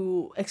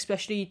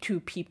 especially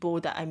to people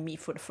that I meet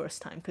for the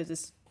first time, because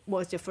it's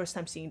your first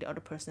time seeing the other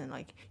person.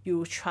 Like,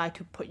 you try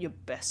to put your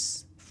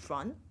best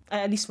front.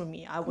 At least for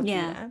me, I would do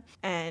that.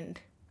 And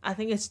I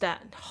think it's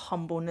that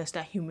humbleness,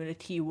 that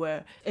humility,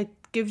 where it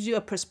gives you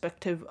a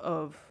perspective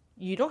of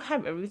you don't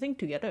have everything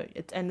together,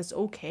 and it's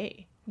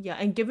okay. Yeah,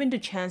 and giving the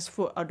chance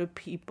for other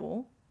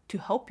people to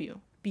help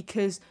you.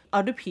 Because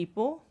other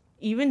people,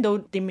 even though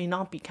they may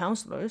not be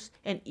counselors,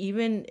 and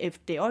even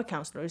if they are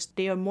counselors,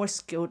 they are more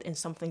skilled in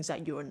some things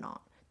that you are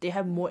not. They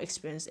have more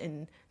experience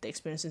in the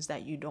experiences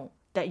that you don't,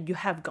 that you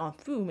have gone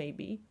through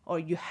maybe, or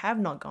you have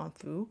not gone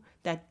through,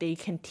 that they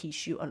can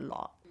teach you a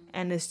lot.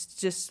 And it's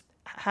just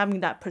having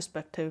that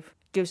perspective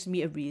gives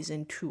me a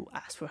reason to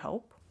ask for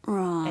help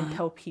and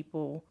tell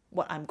people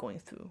what I'm going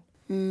through.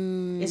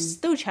 It's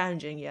still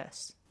challenging,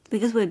 yes.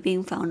 Because we're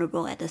being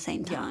vulnerable at the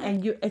same Yeah, time.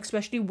 and you,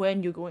 especially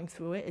when you're going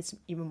through it, it's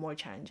even more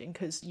challenging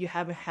because you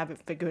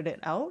haven't figured it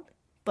out.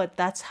 But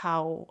that's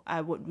how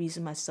I would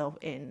reason myself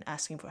in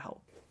asking for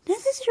help.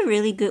 This is a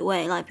really good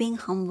way, like being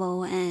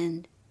humble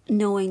and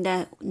knowing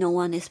that no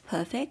one is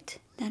perfect.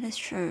 That is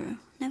true.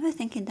 Never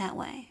thinking that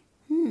way.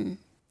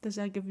 Does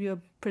that give you a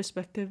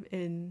perspective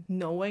in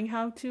knowing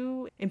how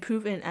to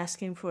improve in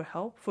asking for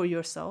help for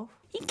yourself?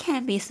 It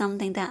can be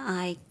something that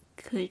I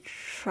could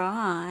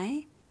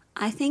try.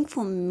 I think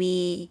for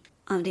me,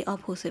 I'm the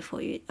opposite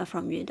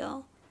from you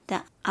though.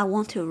 That I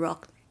want to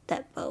rock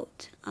that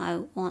boat.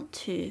 I want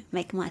to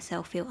make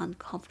myself feel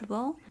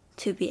uncomfortable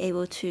to be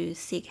able to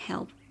seek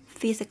help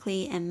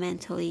physically and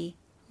mentally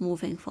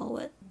moving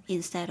forward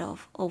instead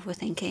of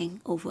overthinking,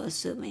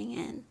 over-assuming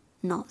and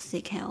not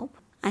seek help.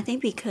 I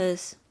think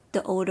because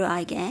the older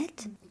I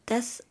get,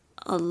 there's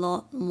a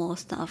lot more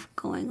stuff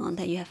going on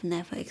that you have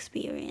never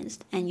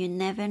experienced and you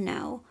never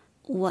know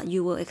what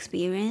you will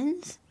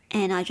experience.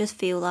 And I just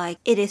feel like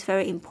it is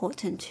very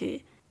important to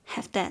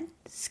have that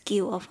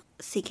skill of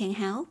seeking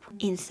help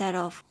instead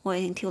of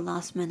waiting till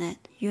last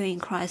minute. You're in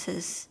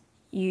crisis,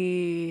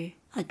 you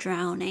are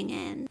drowning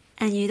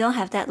and you don't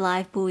have that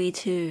life buoy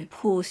to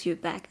pull you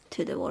back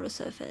to the water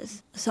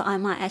surface. So I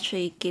might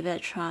actually give it a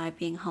try,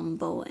 being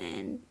humble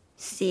and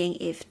seeing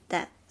if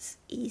that's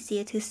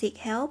easier to seek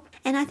help.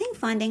 And I think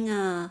finding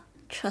a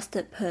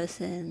trusted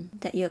person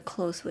that you're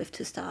close with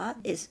to start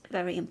is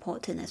very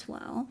important as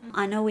well.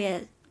 I know we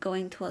are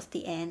going towards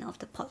the end of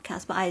the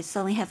podcast, but I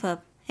suddenly have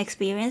a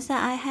experience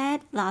that I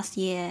had last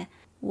year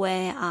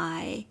where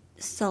I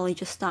suddenly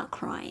just start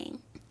crying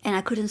and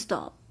I couldn't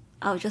stop.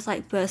 I was just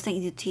like bursting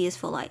into tears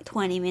for like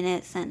 20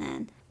 minutes and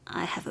then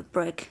I have a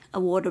break, a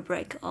water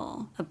break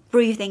or a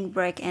breathing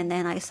break, and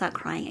then I start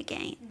crying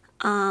again.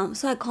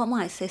 So I called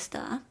my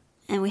sister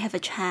and we have a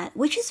chat,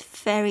 which is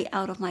very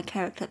out of my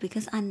character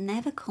because I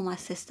never call my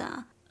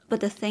sister. But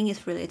the thing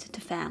is related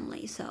to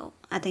family, so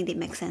I think it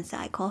makes sense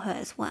that I call her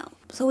as well.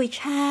 So we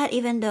chat,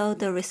 even though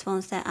the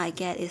response that I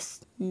get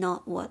is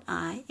not what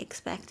I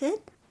expected,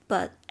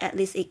 but at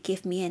least it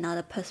gives me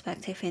another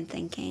perspective in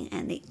thinking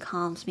and it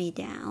calms me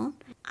down.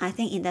 I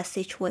think in that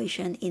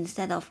situation,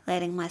 instead of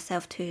letting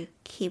myself to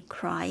keep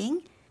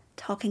crying,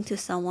 talking to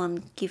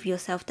someone, give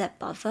yourself that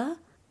buffer.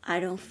 I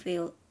don't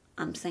feel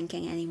I'm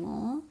sinking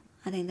anymore.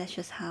 I think that's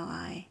just how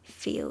I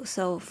feel.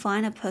 So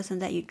find a person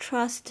that you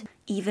trust,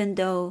 even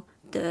though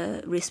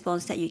the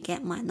response that you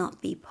get might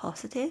not be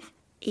positive,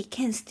 it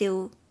can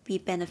still be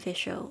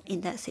beneficial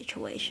in that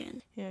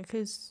situation. Yeah,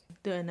 because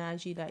the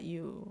analogy that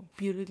you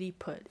beautifully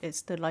put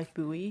is the life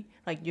buoy.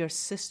 Like your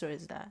sister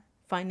is that.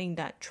 Finding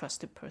that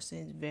trusted person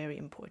is very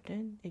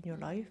important in your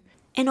life.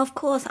 And of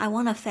course, I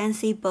want a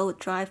fancy boat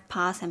drive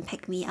past and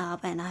pick me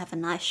up and I have a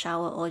nice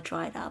shower all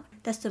dried up.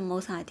 That's the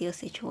most ideal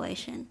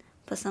situation.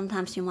 But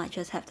sometimes you might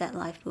just have that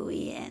life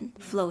buoy and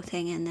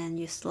floating and then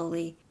you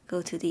slowly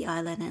go to the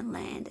island and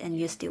land and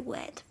you're still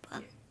wet,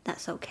 but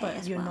that's okay but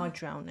as you're well. not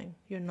drowning.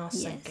 You're not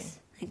sinking. Yes,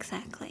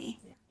 exactly.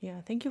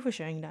 Yeah, thank you for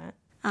sharing that.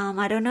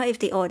 I don't know if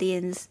the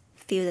audience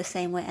feel the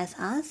same way as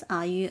us.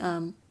 Are you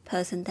a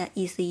person that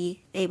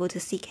easily able to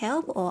seek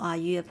help, or are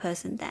you a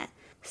person that,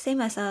 same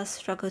as us,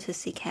 struggle to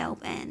seek help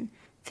and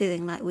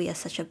feeling like we are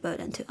such a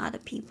burden to other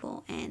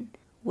people? And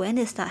when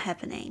is that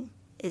happening?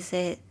 Is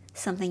it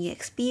something you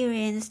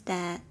experienced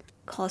that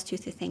caused you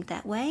to think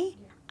that way?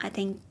 I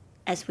think,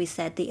 as we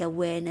said, the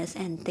awareness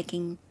and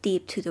digging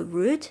deep to the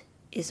root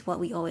is what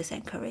we always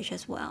encourage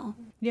as well.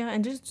 Yeah,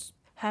 and just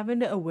having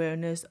the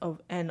awareness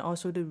of, and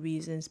also the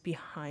reasons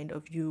behind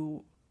of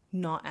you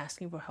not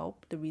asking for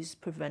help, the reasons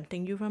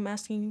preventing you from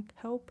asking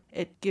help,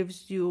 it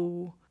gives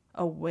you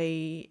a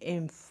way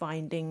in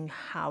finding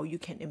how you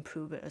can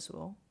improve it as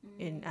well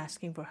in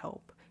asking for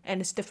help.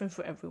 And it's different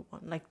for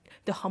everyone. Like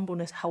the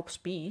humbleness helps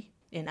me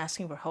in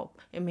asking for help.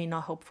 It may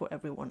not help for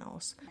everyone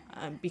else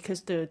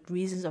because the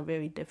reasons are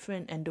very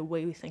different and the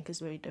way we think is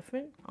very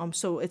different.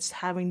 So it's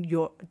having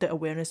the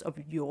awareness of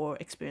your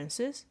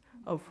experiences,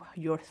 of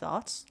your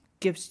thoughts,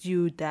 gives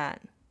you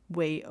that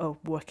way of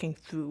working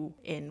through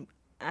in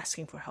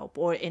asking for help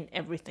or in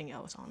everything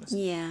else,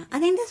 honestly. Yeah, I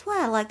think that's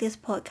why I like this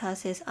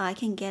podcast, is I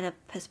can get a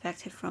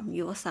perspective from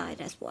your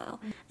side as well.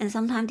 And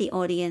sometimes the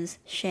audience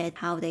share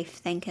how they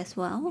think as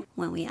well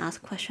when we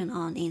ask questions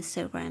on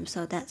Instagram.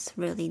 So that's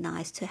really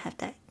nice to have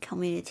that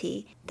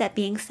community. That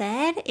being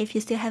said, if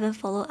you still haven't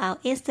followed our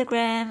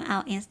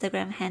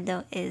Instagram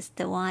handle is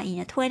the Why in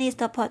Your 20s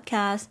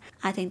podcast.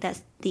 I think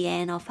that's the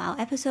end of our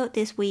episode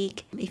this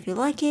week. If you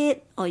like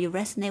it or you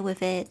resonate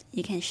with it,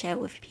 you can share it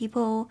with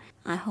people.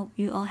 I hope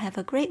you all have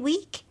a great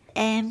week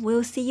and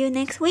we'll see you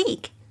next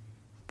week.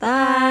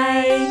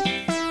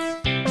 Bye!